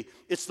community,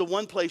 it's the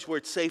one place where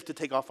it's safe to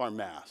take off our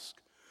mask.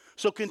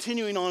 So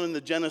continuing on in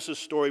the Genesis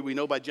story, we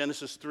know by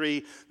Genesis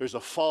 3, there's a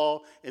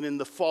fall. And in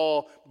the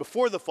fall,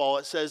 before the fall,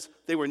 it says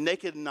they were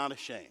naked and not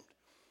ashamed.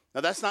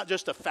 Now that's not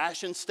just a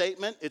fashion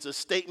statement. It's a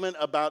statement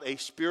about a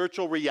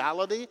spiritual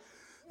reality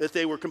that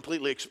they were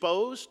completely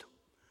exposed.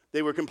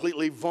 They were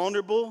completely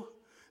vulnerable.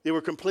 They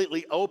were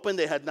completely open.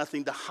 They had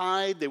nothing to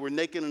hide. They were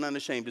naked and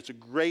unashamed. It's a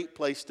great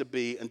place to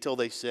be until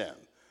they sin.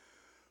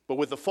 But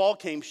with the fall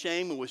came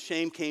shame, and with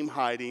shame came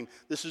hiding.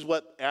 This is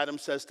what Adam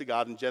says to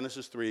God in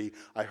Genesis 3.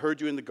 I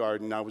heard you in the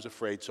garden, and I was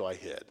afraid, so I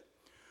hid.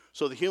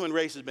 So the human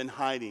race has been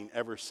hiding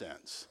ever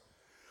since.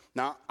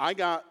 Now, I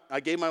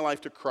gave my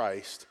life to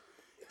Christ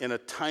in a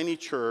tiny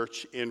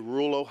church in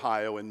rural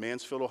Ohio, in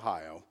Mansfield,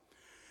 Ohio.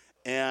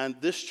 And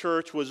this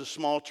church was a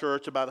small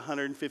church, about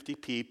 150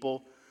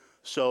 people.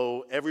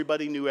 So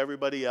everybody knew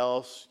everybody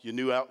else. You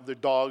knew their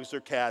dogs, their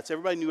cats.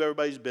 Everybody knew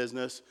everybody's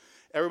business.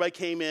 Everybody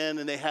came in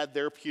and they had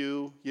their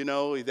pew,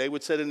 they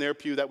would sit in their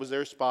pew, that was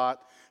their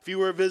spot. If you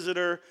were a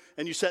visitor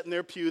and you sat in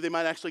their pew, they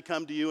might actually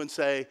come to you and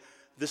say,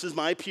 this is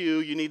my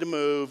pew, you need to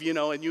move,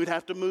 and you would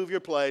have to move your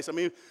place. I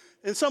mean,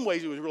 in some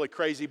ways it was really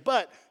crazy,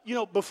 but,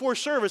 before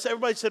service,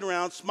 everybody sit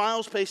around,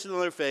 smiles pasted on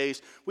their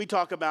face. We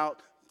talk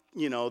about,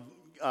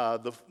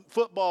 the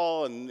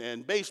football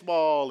and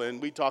baseball,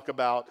 and we talk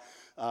about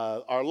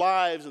our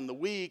lives and the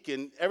week,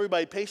 and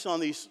everybody pasted on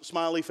these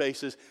smiley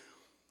faces.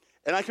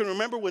 And I can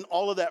remember when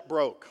all of that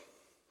broke,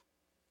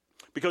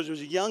 because there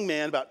was a young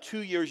man about 2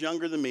 years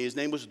younger than me. His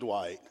name was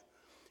Dwight.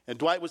 And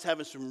Dwight was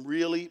having some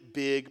really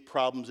big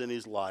problems in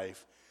his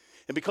life.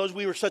 And because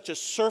we were such a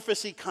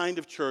surfacey kind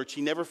of church,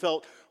 he never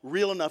felt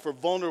real enough or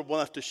vulnerable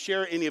enough to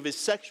share any of his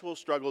sexual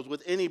struggles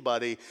with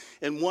anybody.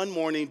 And one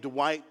morning,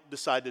 Dwight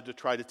decided to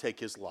try to take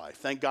his life.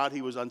 Thank God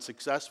he was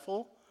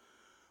unsuccessful.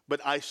 But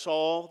I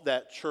saw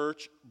that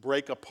church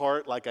break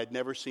apart like I'd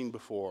never seen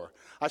before.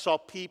 I saw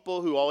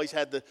people who always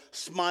had the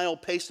smile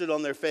pasted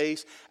on their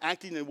face,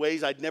 acting in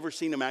ways I'd never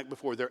seen them act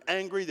before. They're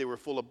angry. They were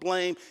full of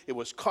blame. It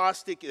was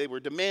caustic. They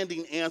were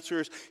demanding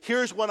answers.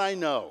 Here's what I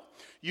know.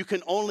 You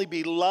can only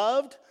be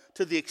loved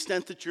to the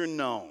extent that you're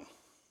known.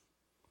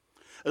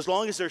 As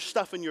long as there's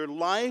stuff in your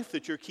life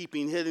that you're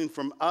keeping hidden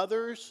from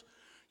others,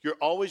 You're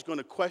always going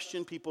to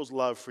question people's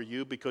love for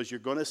you because you're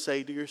going to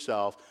say to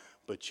yourself,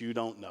 but you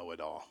don't know it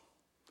all.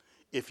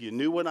 If you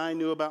knew what I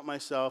knew about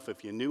myself,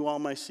 if you knew all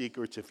my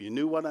secrets, if you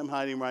knew what I'm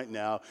hiding right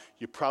now,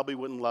 you probably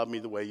wouldn't love me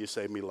the way you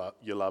say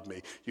you love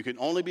me. You can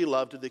only be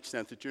loved to the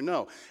extent that you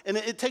know. And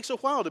it takes a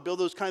while to build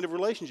those kind of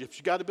relationships.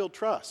 You got to build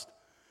trust.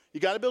 You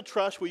got to build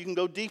trust where you can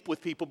go deep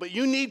with people, but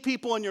you need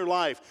people in your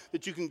life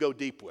that you can go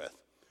deep with.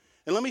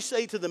 And let me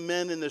say to the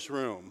men in this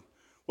room,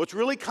 what's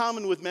really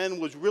common with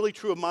men was really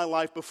true of my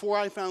life before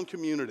I found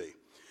community.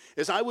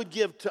 Is I would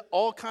give to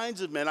all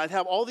kinds of men. I'd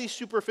have all these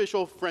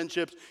superficial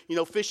friendships,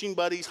 fishing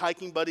buddies,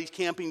 hiking buddies,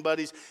 camping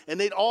buddies, and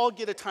they'd all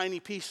get a tiny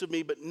piece of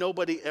me, but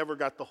nobody ever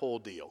got the whole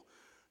deal.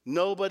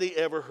 Nobody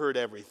ever heard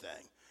everything.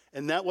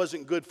 And that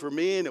wasn't good for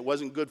me, and it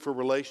wasn't good for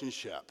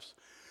relationships.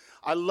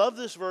 I love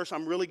this verse.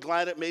 I'm really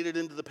glad it made it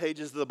into the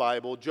pages of the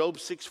Bible. Job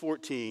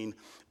 6:14,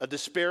 a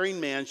despairing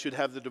man should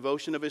have the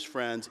devotion of his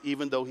friends,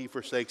 even though he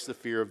forsakes the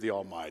fear of the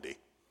Almighty.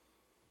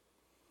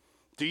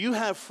 Do you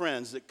have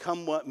friends that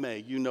come what may,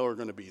 you know are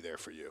going to be there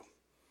for you?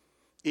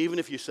 Even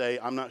if you say,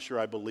 I'm not sure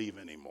I believe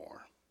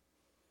anymore.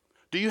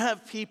 Do you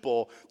have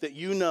people that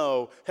you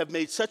know have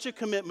made such a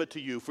commitment to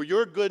you for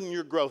your good and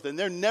your growth, and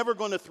they're never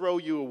going to throw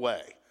you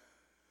away?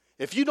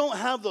 If you don't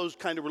have those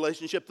kind of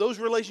relationships, those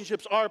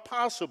relationships are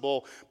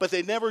possible, but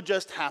they never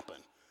just happen.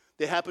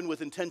 They happen with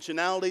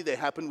intentionality. They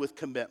happen with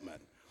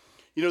commitment.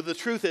 The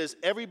truth is,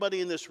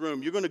 everybody in this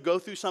room, you're going to go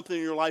through something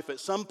in your life at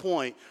some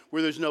point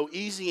where there's no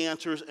easy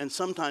answers and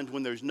sometimes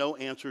when there's no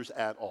answers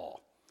at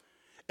all.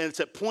 And it's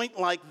at a point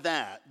like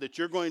that that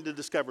you're going to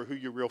discover who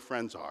your real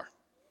friends are.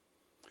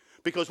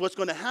 Because what's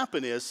going to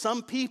happen is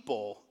some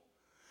people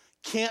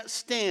can't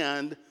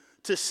stand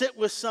to sit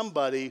with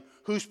somebody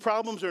whose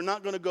problems are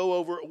not going to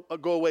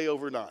go away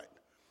overnight.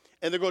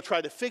 And they're going to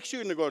try to fix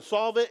you and they're going to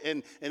solve it.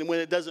 And when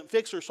it doesn't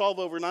fix or solve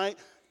overnight,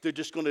 they're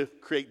just going to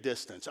create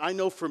distance. I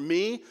know for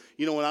me,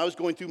 when I was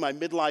going through my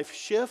midlife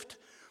shift,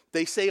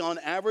 they say on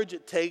average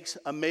it takes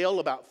a male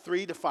about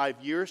 3 to 5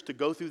 years to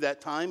go through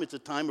that time. It's a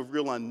time of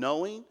real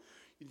unknowing.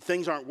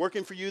 Things aren't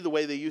working for you the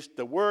way they used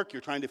to work.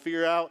 You're trying to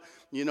figure out,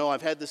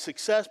 I've had this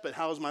success, but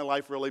how does my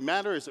life really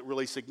matter? Is it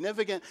really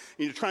significant?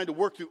 And you're trying to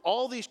work through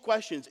all these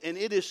questions, and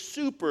it is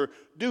super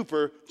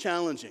duper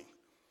challenging.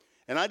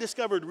 And I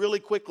discovered really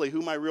quickly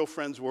who my real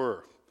friends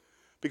were,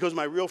 because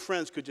my real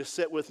friends could just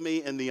sit with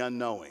me in the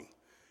unknowing.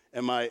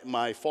 And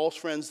my false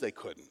friends, they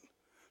couldn't.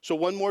 So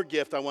one more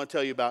gift I want to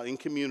tell you about in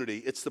community.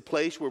 It's the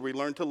place where we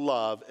learn to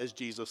love as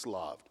Jesus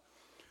loved.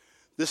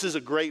 This is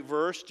a great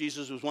verse.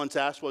 Jesus was once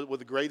asked what was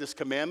the greatest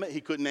commandment.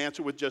 He couldn't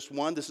answer with just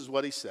one. This is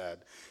what he said.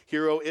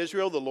 Hear, O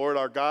Israel, the Lord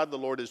our God, the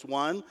Lord is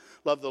one.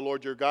 Love the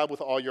Lord your God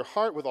with all your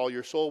heart, with all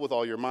your soul, with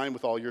all your mind,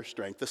 with all your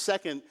strength. The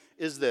second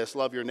is this,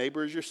 love your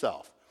neighbor as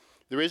yourself.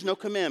 There is no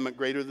commandment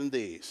greater than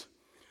these.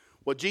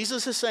 What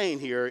Jesus is saying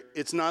here,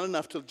 it's not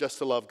enough just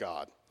to love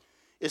God.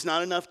 It's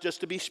not enough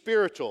just to be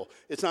spiritual.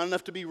 It's not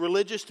enough to be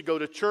religious, to go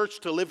to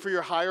church, to live for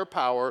your higher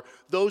power.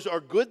 Those are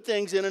good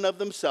things in and of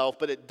themselves,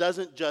 but it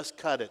doesn't just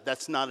cut it.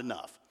 That's not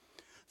enough.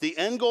 The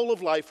end goal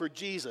of life for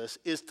Jesus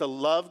is to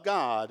love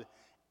God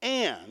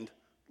and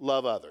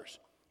love others.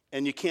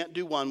 And you can't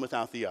do one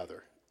without the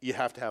other. You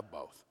have to have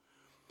both.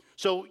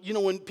 So,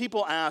 when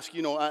people ask,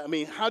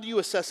 how do you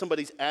assess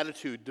somebody's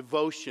attitude,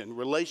 devotion,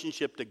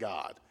 relationship to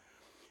God?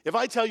 If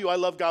I tell you I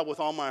love God with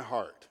all my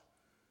heart,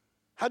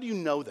 how do you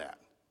know that?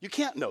 You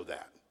can't know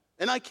that,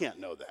 and I can't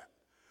know that.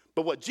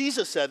 But what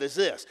Jesus said is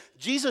this.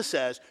 Jesus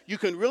says you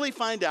can really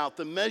find out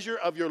the measure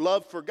of your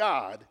love for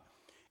God,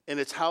 and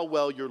it's how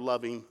well you're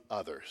loving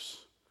others.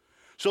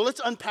 So let's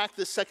unpack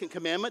this second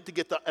commandment to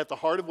get at the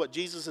heart of what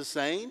Jesus is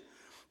saying.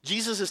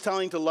 Jesus is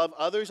telling to love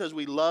others as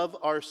we love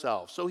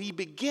ourselves. So he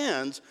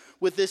begins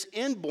with this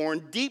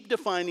inborn,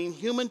 deep-defining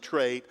human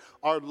trait,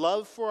 our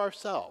love for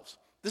ourselves.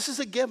 This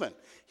is a given.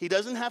 He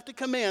doesn't have to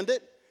command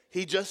it.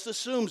 He just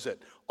assumes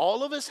it.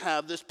 All of us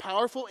have this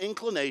powerful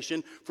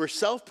inclination for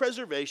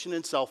self-preservation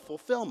and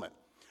self-fulfillment.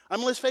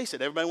 Let's face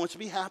it, everybody wants to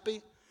be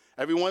happy.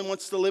 Everyone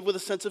wants to live with a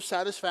sense of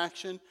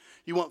satisfaction.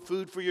 You want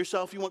food for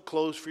yourself. You want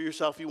clothes for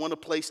yourself. You want a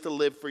place to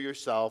live for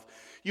yourself.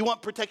 You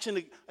want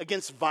protection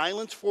against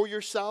violence for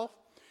yourself.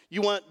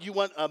 You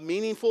want a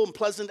meaningful and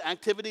pleasant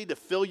activity to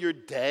fill your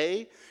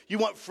day. You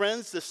want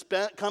friends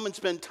to come and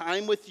spend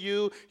time with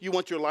you. You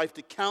want your life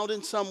to count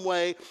in some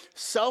way.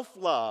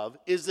 Self-love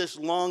is this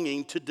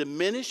longing to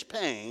diminish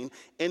pain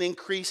and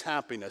increase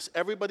happiness.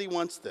 Everybody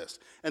wants this,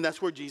 and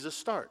that's where Jesus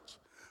starts.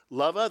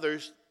 Love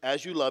others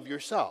as you love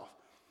yourself.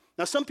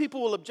 Now, some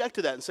people will object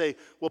to that and say,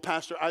 well,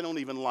 Pastor, I don't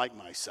even like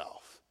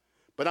myself.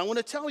 But I want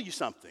to tell you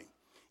something.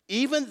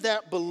 Even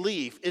that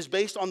belief is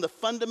based on the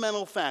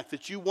fundamental fact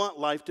that you want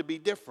life to be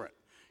different.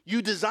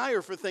 You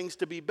desire for things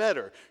to be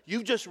better.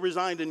 You've just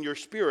resigned in your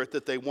spirit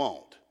that they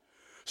won't.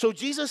 So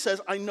Jesus says,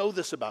 I know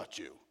this about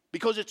you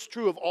because it's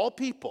true of all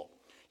people.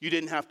 You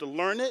didn't have to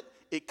learn it.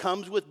 It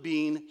comes with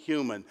being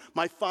human.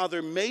 My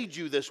Father made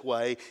you this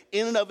way.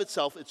 In and of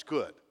itself, it's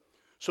good.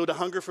 So to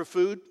hunger for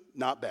food,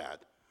 not bad.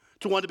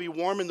 To want to be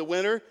warm in the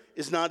winter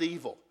is not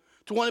evil.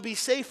 To want to be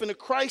safe in a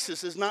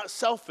crisis is not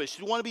selfish.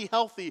 To want to be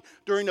healthy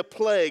during a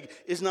plague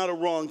is not a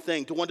wrong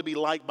thing. To want to be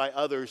liked by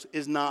others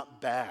is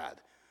not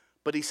bad.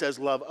 But he says,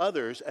 love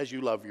others as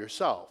you love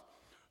yourself.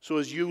 So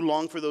as you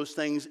long for those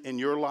things in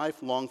your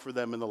life, long for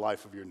them in the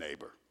life of your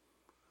neighbor.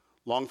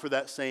 Long for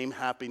that same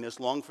happiness,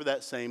 long for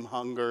that same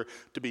hunger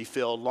to be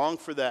filled, long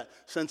for that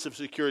sense of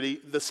security.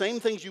 The same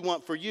things you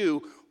want for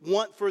you,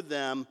 want for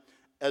them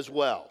as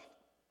well.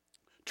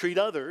 Treat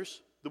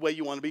others the way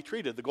you want to be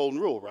treated, the golden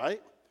rule,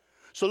 right?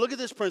 So look at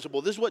this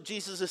principle. This is what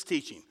Jesus is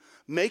teaching.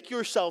 Make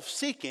your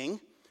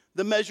self-seeking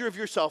the measure of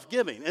your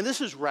self-giving. And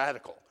this is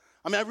radical.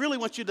 I mean, I really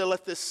want you to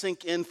let this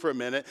sink in for a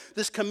minute.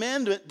 This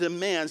commandment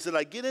demands that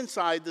I get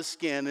inside the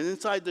skin and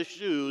inside the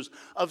shoes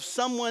of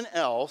someone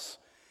else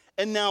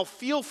and now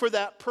feel for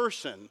that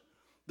person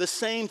the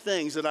same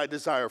things that I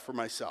desire for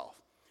myself.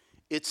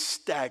 It's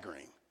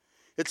staggering.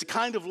 It's a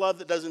kind of love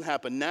that doesn't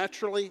happen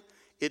naturally.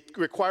 It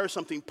requires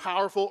something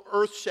powerful,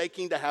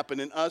 earth-shaking to happen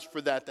in us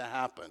for that to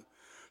happen.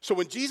 So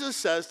when Jesus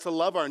says to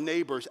love our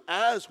neighbors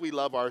as we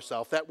love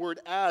ourselves, that word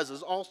as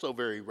is also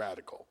very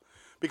radical.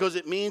 Because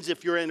it means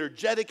if you're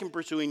energetic in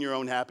pursuing your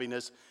own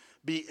happiness,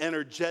 be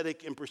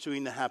energetic in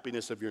pursuing the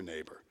happiness of your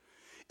neighbor.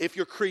 If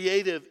you're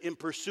creative in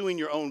pursuing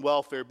your own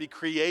welfare, be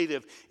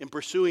creative in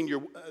pursuing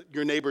your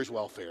neighbor's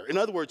welfare. In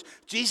other words,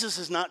 Jesus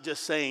is not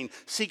just saying,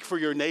 seek for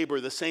your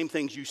neighbor the same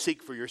things you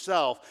seek for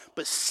yourself,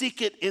 but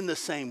seek it in the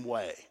same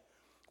way.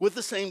 With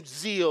the same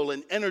zeal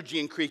and energy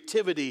and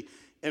creativity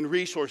and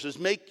resources.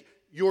 Make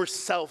your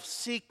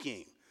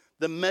self-seeking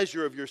the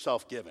measure of your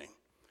self-giving.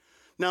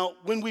 Now,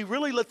 when we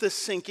really let this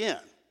sink in,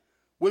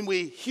 when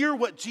we hear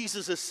what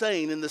Jesus is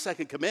saying in the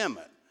second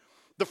commandment,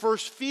 the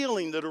first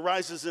feeling that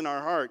arises in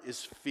our heart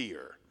is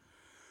fear.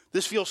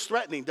 This feels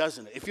threatening,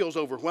 doesn't it? It feels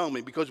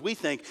overwhelming because we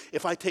think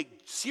if I take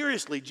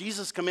seriously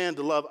Jesus' command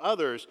to love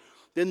others,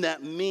 then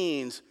that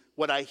means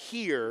what I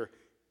hear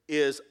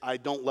is I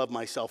don't love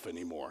myself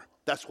anymore.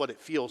 That's what it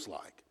feels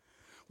like.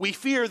 We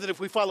fear that if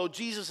we follow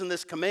Jesus in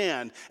this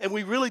command and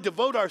we really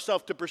devote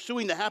ourselves to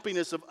pursuing the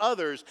happiness of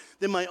others,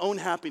 then my own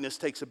happiness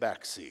takes a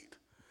back seat.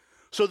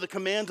 So the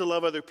command to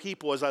love other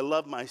people as I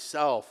love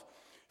myself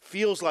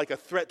feels like a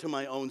threat to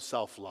my own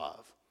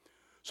self-love.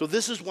 So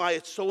this is why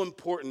it's so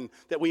important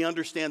that we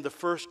understand the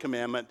first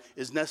commandment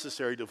is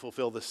necessary to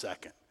fulfill the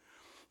second.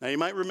 Now you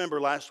might remember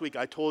last week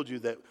I told you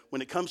that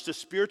when it comes to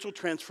spiritual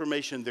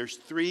transformation, there's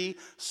 3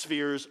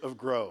 spheres of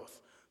growth.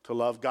 To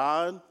love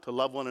God, to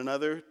love one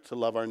another, to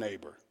love our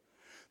neighbor.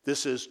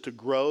 This is to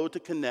grow, to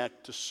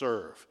connect, to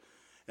serve.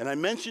 And I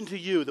mentioned to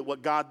you that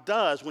what God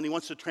does when he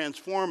wants to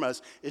transform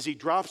us is he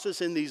drops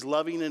us in these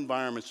loving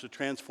environments to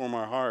transform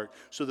our heart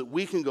so that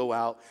we can go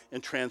out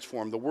and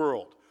transform the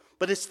world.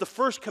 But it's the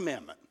first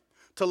commandment,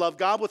 to love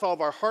God with all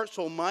of our heart,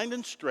 soul, mind,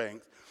 and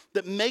strength,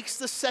 that makes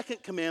the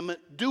second commandment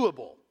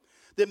doable,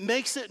 that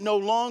makes it no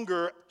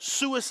longer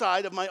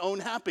suicide of my own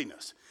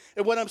happiness.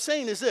 And what I'm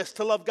saying is this,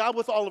 to love God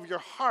with all of your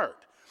heart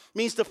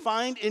means to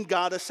find in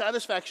God a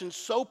satisfaction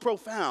so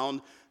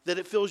profound that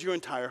it fills your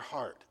entire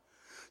heart.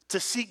 To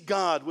seek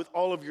God with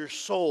all of your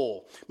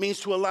soul means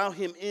to allow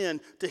him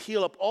in to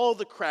heal up all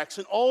the cracks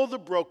and all the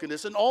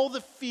brokenness and all the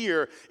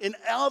fear in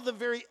all the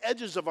very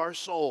edges of our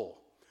soul.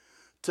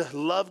 To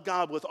love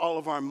God with all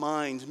of our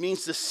minds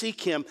means to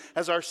seek him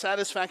as our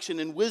satisfaction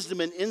and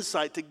wisdom and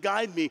insight to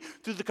guide me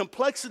through the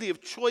complexity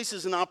of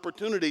choices and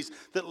opportunities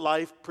that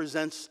life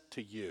presents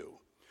to you.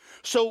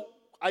 So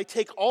I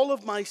take all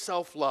of my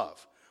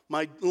self-love,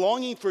 my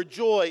longing for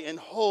joy and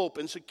hope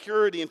and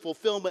security and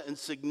fulfillment and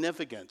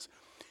significance,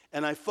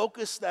 and I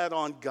focus that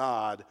on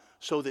God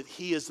so that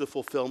he is the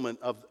fulfillment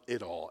of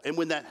it all. And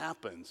when that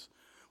happens,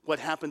 what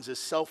happens is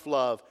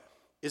self-love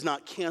is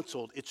not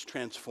canceled, it's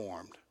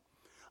transformed.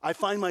 I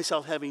find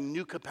myself having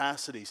new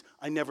capacities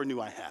I never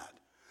knew I had.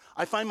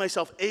 I find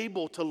myself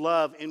able to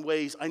love in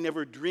ways I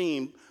never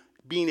dreamed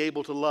being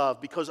able to love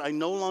because I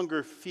no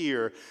longer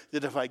fear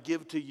that if I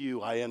give to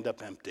you, I end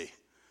up empty.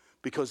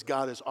 Because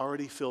God has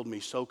already filled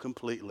me so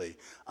completely,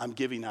 I'm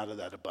giving out of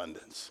that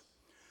abundance.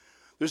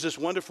 There's this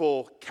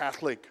wonderful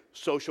Catholic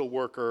social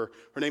worker.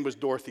 Her name was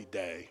Dorothy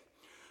Day.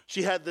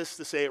 She had this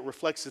to say. It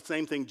reflects the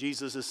same thing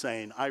Jesus is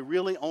saying. I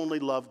really only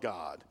love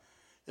God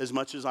as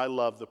much as I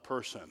love the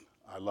person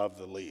I love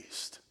the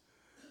least.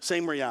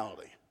 Same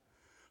reality.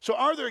 So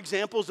are there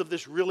examples of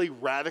this really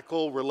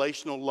radical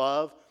relational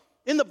love?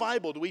 In the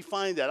Bible, do we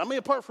find that? I mean,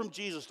 apart from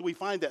Jesus, do we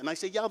find that? And I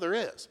say, yeah, there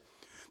is.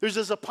 There's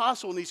this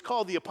apostle, and he's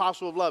called the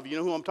Apostle of Love. You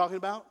know who I'm talking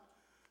about?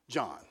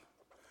 John.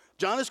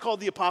 John is called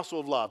the Apostle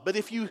of Love. But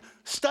if you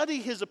study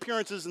his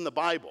appearances in the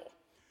Bible,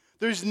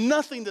 there's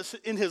nothing that's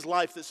in his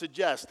life that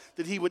suggests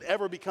that he would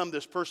ever become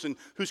this person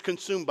who's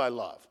consumed by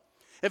love.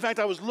 In fact,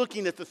 I was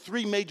looking at the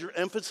 3 major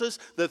emphases,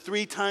 the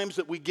 3 times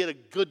that we get a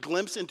good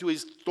glimpse into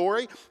his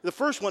story. The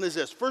first one is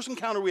this. First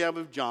encounter we have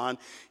with John,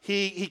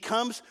 he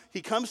comes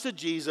to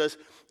Jesus,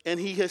 and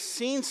he has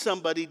seen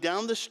somebody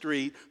down the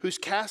street who's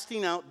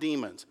casting out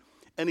demons.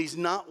 And he's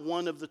not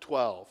one of the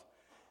 12.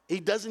 He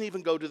doesn't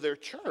even go to their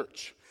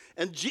church.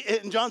 And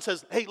John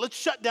says, hey, let's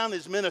shut down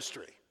his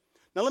ministry.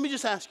 Now, let me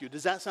just ask you,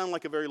 does that sound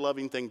like a very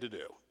loving thing to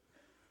do?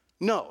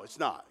 No, it's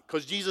not.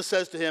 Because Jesus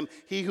says to him,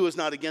 he who is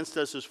not against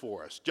us is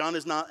for us. John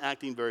is not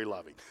acting very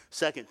loving.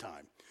 Second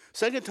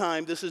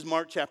time, this is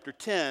Mark chapter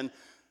 10.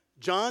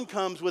 John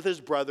comes with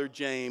his brother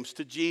James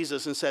to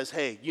Jesus and says,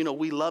 hey,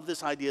 we love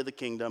this idea of the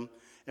kingdom,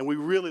 and we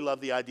really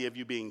love the idea of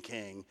you being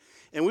king.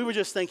 And we were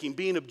just thinking,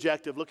 being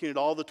objective, looking at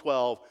all the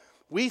 12,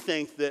 we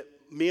think that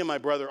me and my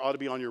brother ought to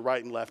be on your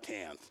right and left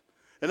hand.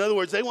 In other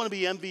words, they want to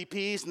be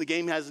MVPs, and the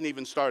game hasn't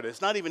even started.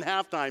 It's not even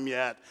halftime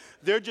yet.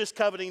 They're just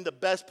coveting the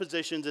best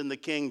positions in the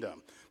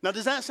kingdom. Now,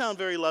 does that sound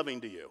very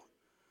loving to you?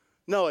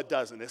 No, it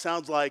doesn't. It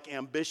sounds like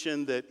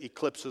ambition that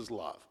eclipses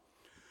love.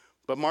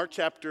 But Luke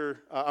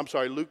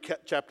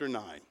chapter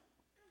 9.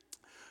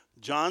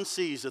 John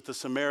sees that the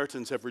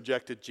Samaritans have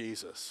rejected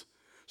Jesus.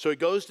 So he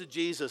goes to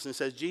Jesus and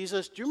says,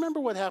 Jesus, do you remember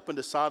what happened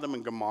to Sodom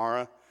and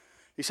Gomorrah?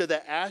 He said,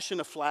 that ash and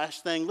a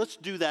flash thing, let's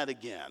do that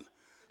again.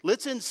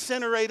 Let's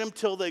incinerate them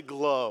till they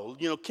glow.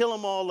 Kill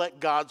them all, let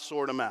God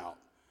sort them out.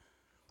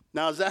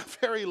 Now, is that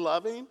very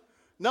loving?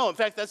 No, in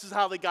fact, this is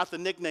how they got the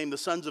nickname, the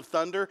Sons of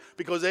Thunder,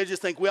 because they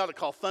just think we ought to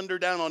call thunder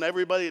down on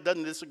everybody that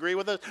doesn't disagree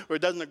with us or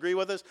doesn't agree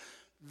with us.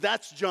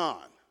 That's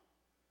John.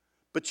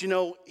 But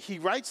he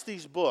writes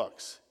these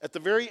books at the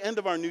very end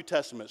of our New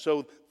Testament.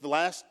 So the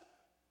last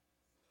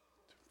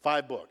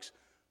 5 books.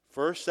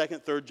 1st,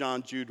 2nd, 3rd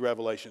John, Jude,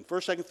 Revelation.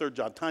 1st, 2nd, 3rd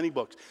John, tiny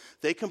books.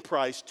 They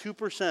comprise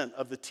 2%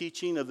 of the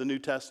teaching of the New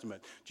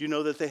Testament. Do you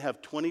know that they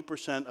have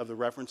 20% of the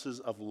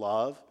references of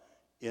love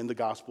in the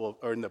gospel,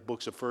 or in the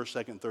books of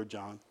 1st, 2nd, 3rd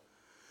John?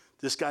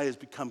 This guy has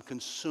become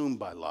consumed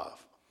by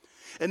love.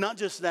 And not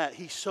just that,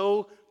 he's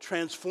so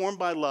transformed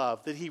by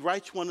love that he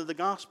writes one of the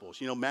gospels.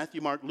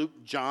 Matthew, Mark,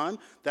 Luke, John,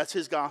 that's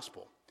his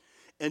gospel.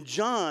 And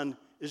John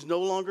is no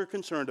longer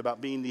concerned about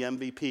being the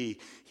MVP.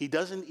 He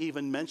doesn't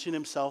even mention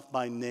himself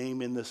by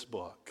name in this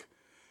book.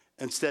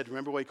 Instead,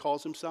 remember what he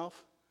calls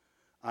himself?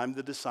 I'm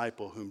the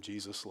disciple whom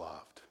Jesus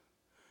loved.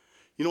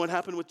 You know what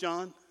happened with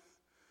John?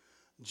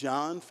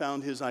 John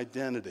found his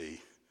identity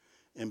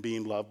in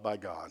being loved by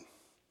God.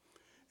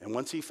 And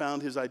once he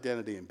found his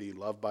identity in being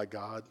loved by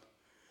God,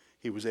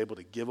 he was able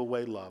to give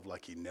away love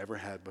like he never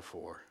had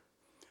before.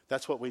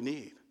 That's what we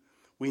need.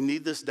 We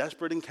need this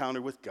desperate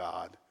encounter with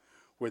God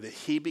where that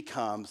he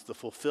becomes the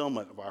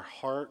fulfillment of our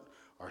heart,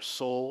 our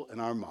soul, and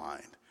our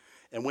mind.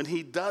 And when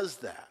he does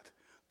that,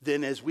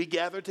 then as we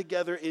gather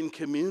together in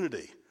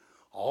community,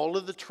 all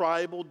of the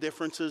tribal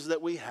differences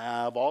that we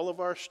have, all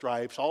of our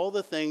stripes, all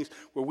the things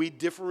where we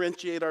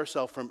differentiate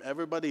ourselves from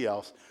everybody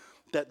else,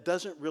 that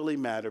doesn't really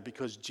matter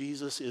because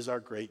Jesus is our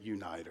great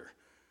uniter.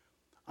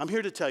 I'm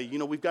here to tell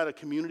you, we've got a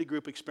community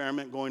group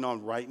experiment going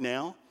on right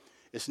now.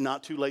 It's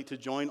not too late to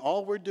join.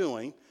 All we're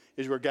doing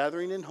is we're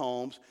gathering in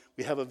homes.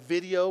 We have a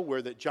video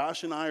where that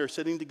Josh and I are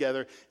sitting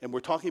together and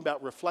we're talking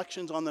about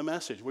reflections on the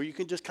message, where you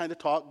can just kind of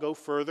talk, go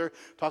further,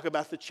 talk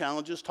about the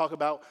challenges, talk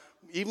about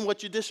even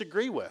what you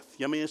disagree with.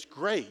 It's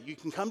great. You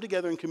can come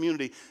together in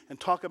community and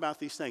talk about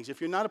these things. If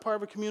you're not a part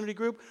of a community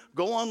group,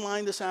 go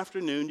online this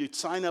afternoon. You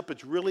sign up.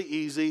 It's really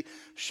easy.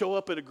 Show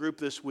up at a group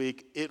this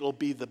week. It'll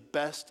be the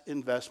best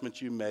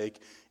investment you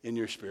make in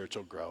your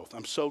spiritual growth.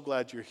 I'm so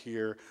glad you're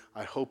here.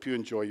 I hope you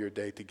enjoy your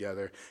day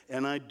together.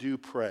 And I do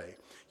pray.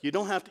 You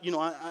don't have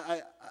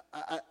to,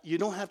 you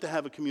don't have to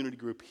have a community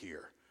group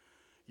here.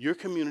 Your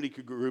community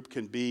group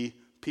can be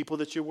people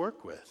that you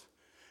work with.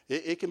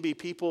 It can be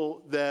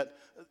people that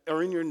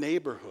are in your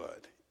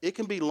neighborhood. It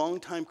can be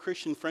longtime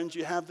Christian friends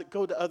you have that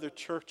go to other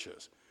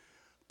churches.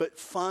 But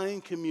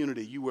find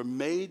community. You were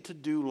made to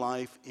do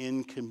life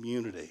in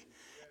community.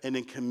 And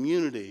in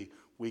community,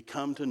 we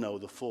come to know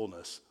the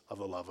fullness of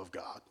the love of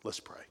God. Let's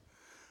pray.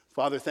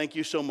 Father, thank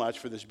you so much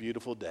for this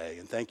beautiful day.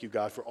 And thank you,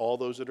 God, for all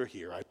those that are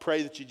here. I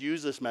pray that you'd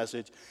use this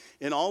message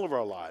in all of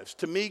our lives.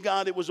 To me,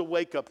 God, it was a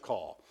wake-up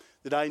call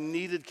that I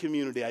needed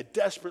community. I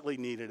desperately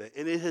needed it.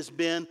 And it has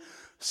been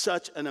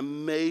such an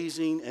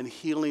amazing and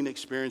healing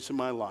experience in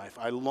my life.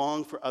 I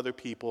long for other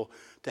people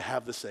to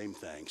have the same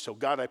thing. So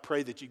God, I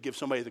pray that you give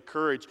somebody the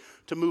courage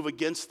to move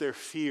against their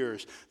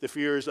fears, the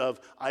fears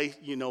of,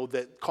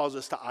 that cause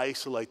us to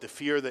isolate, the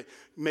fear that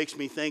makes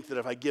me think that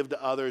if I give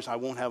to others, I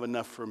won't have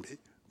enough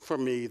for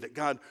me, that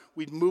God,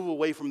 we'd move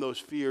away from those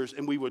fears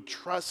and we would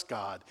trust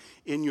God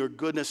in your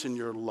goodness and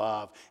your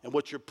love and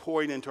what you're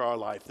pouring into our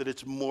life, that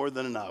it's more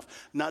than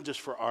enough, not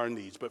just for our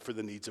needs, but for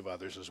the needs of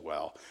others as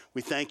well.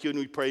 We thank you and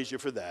we praise you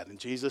for that. In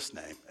Jesus'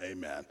 name,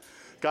 amen.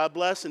 God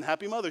bless and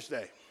happy Mother's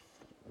Day.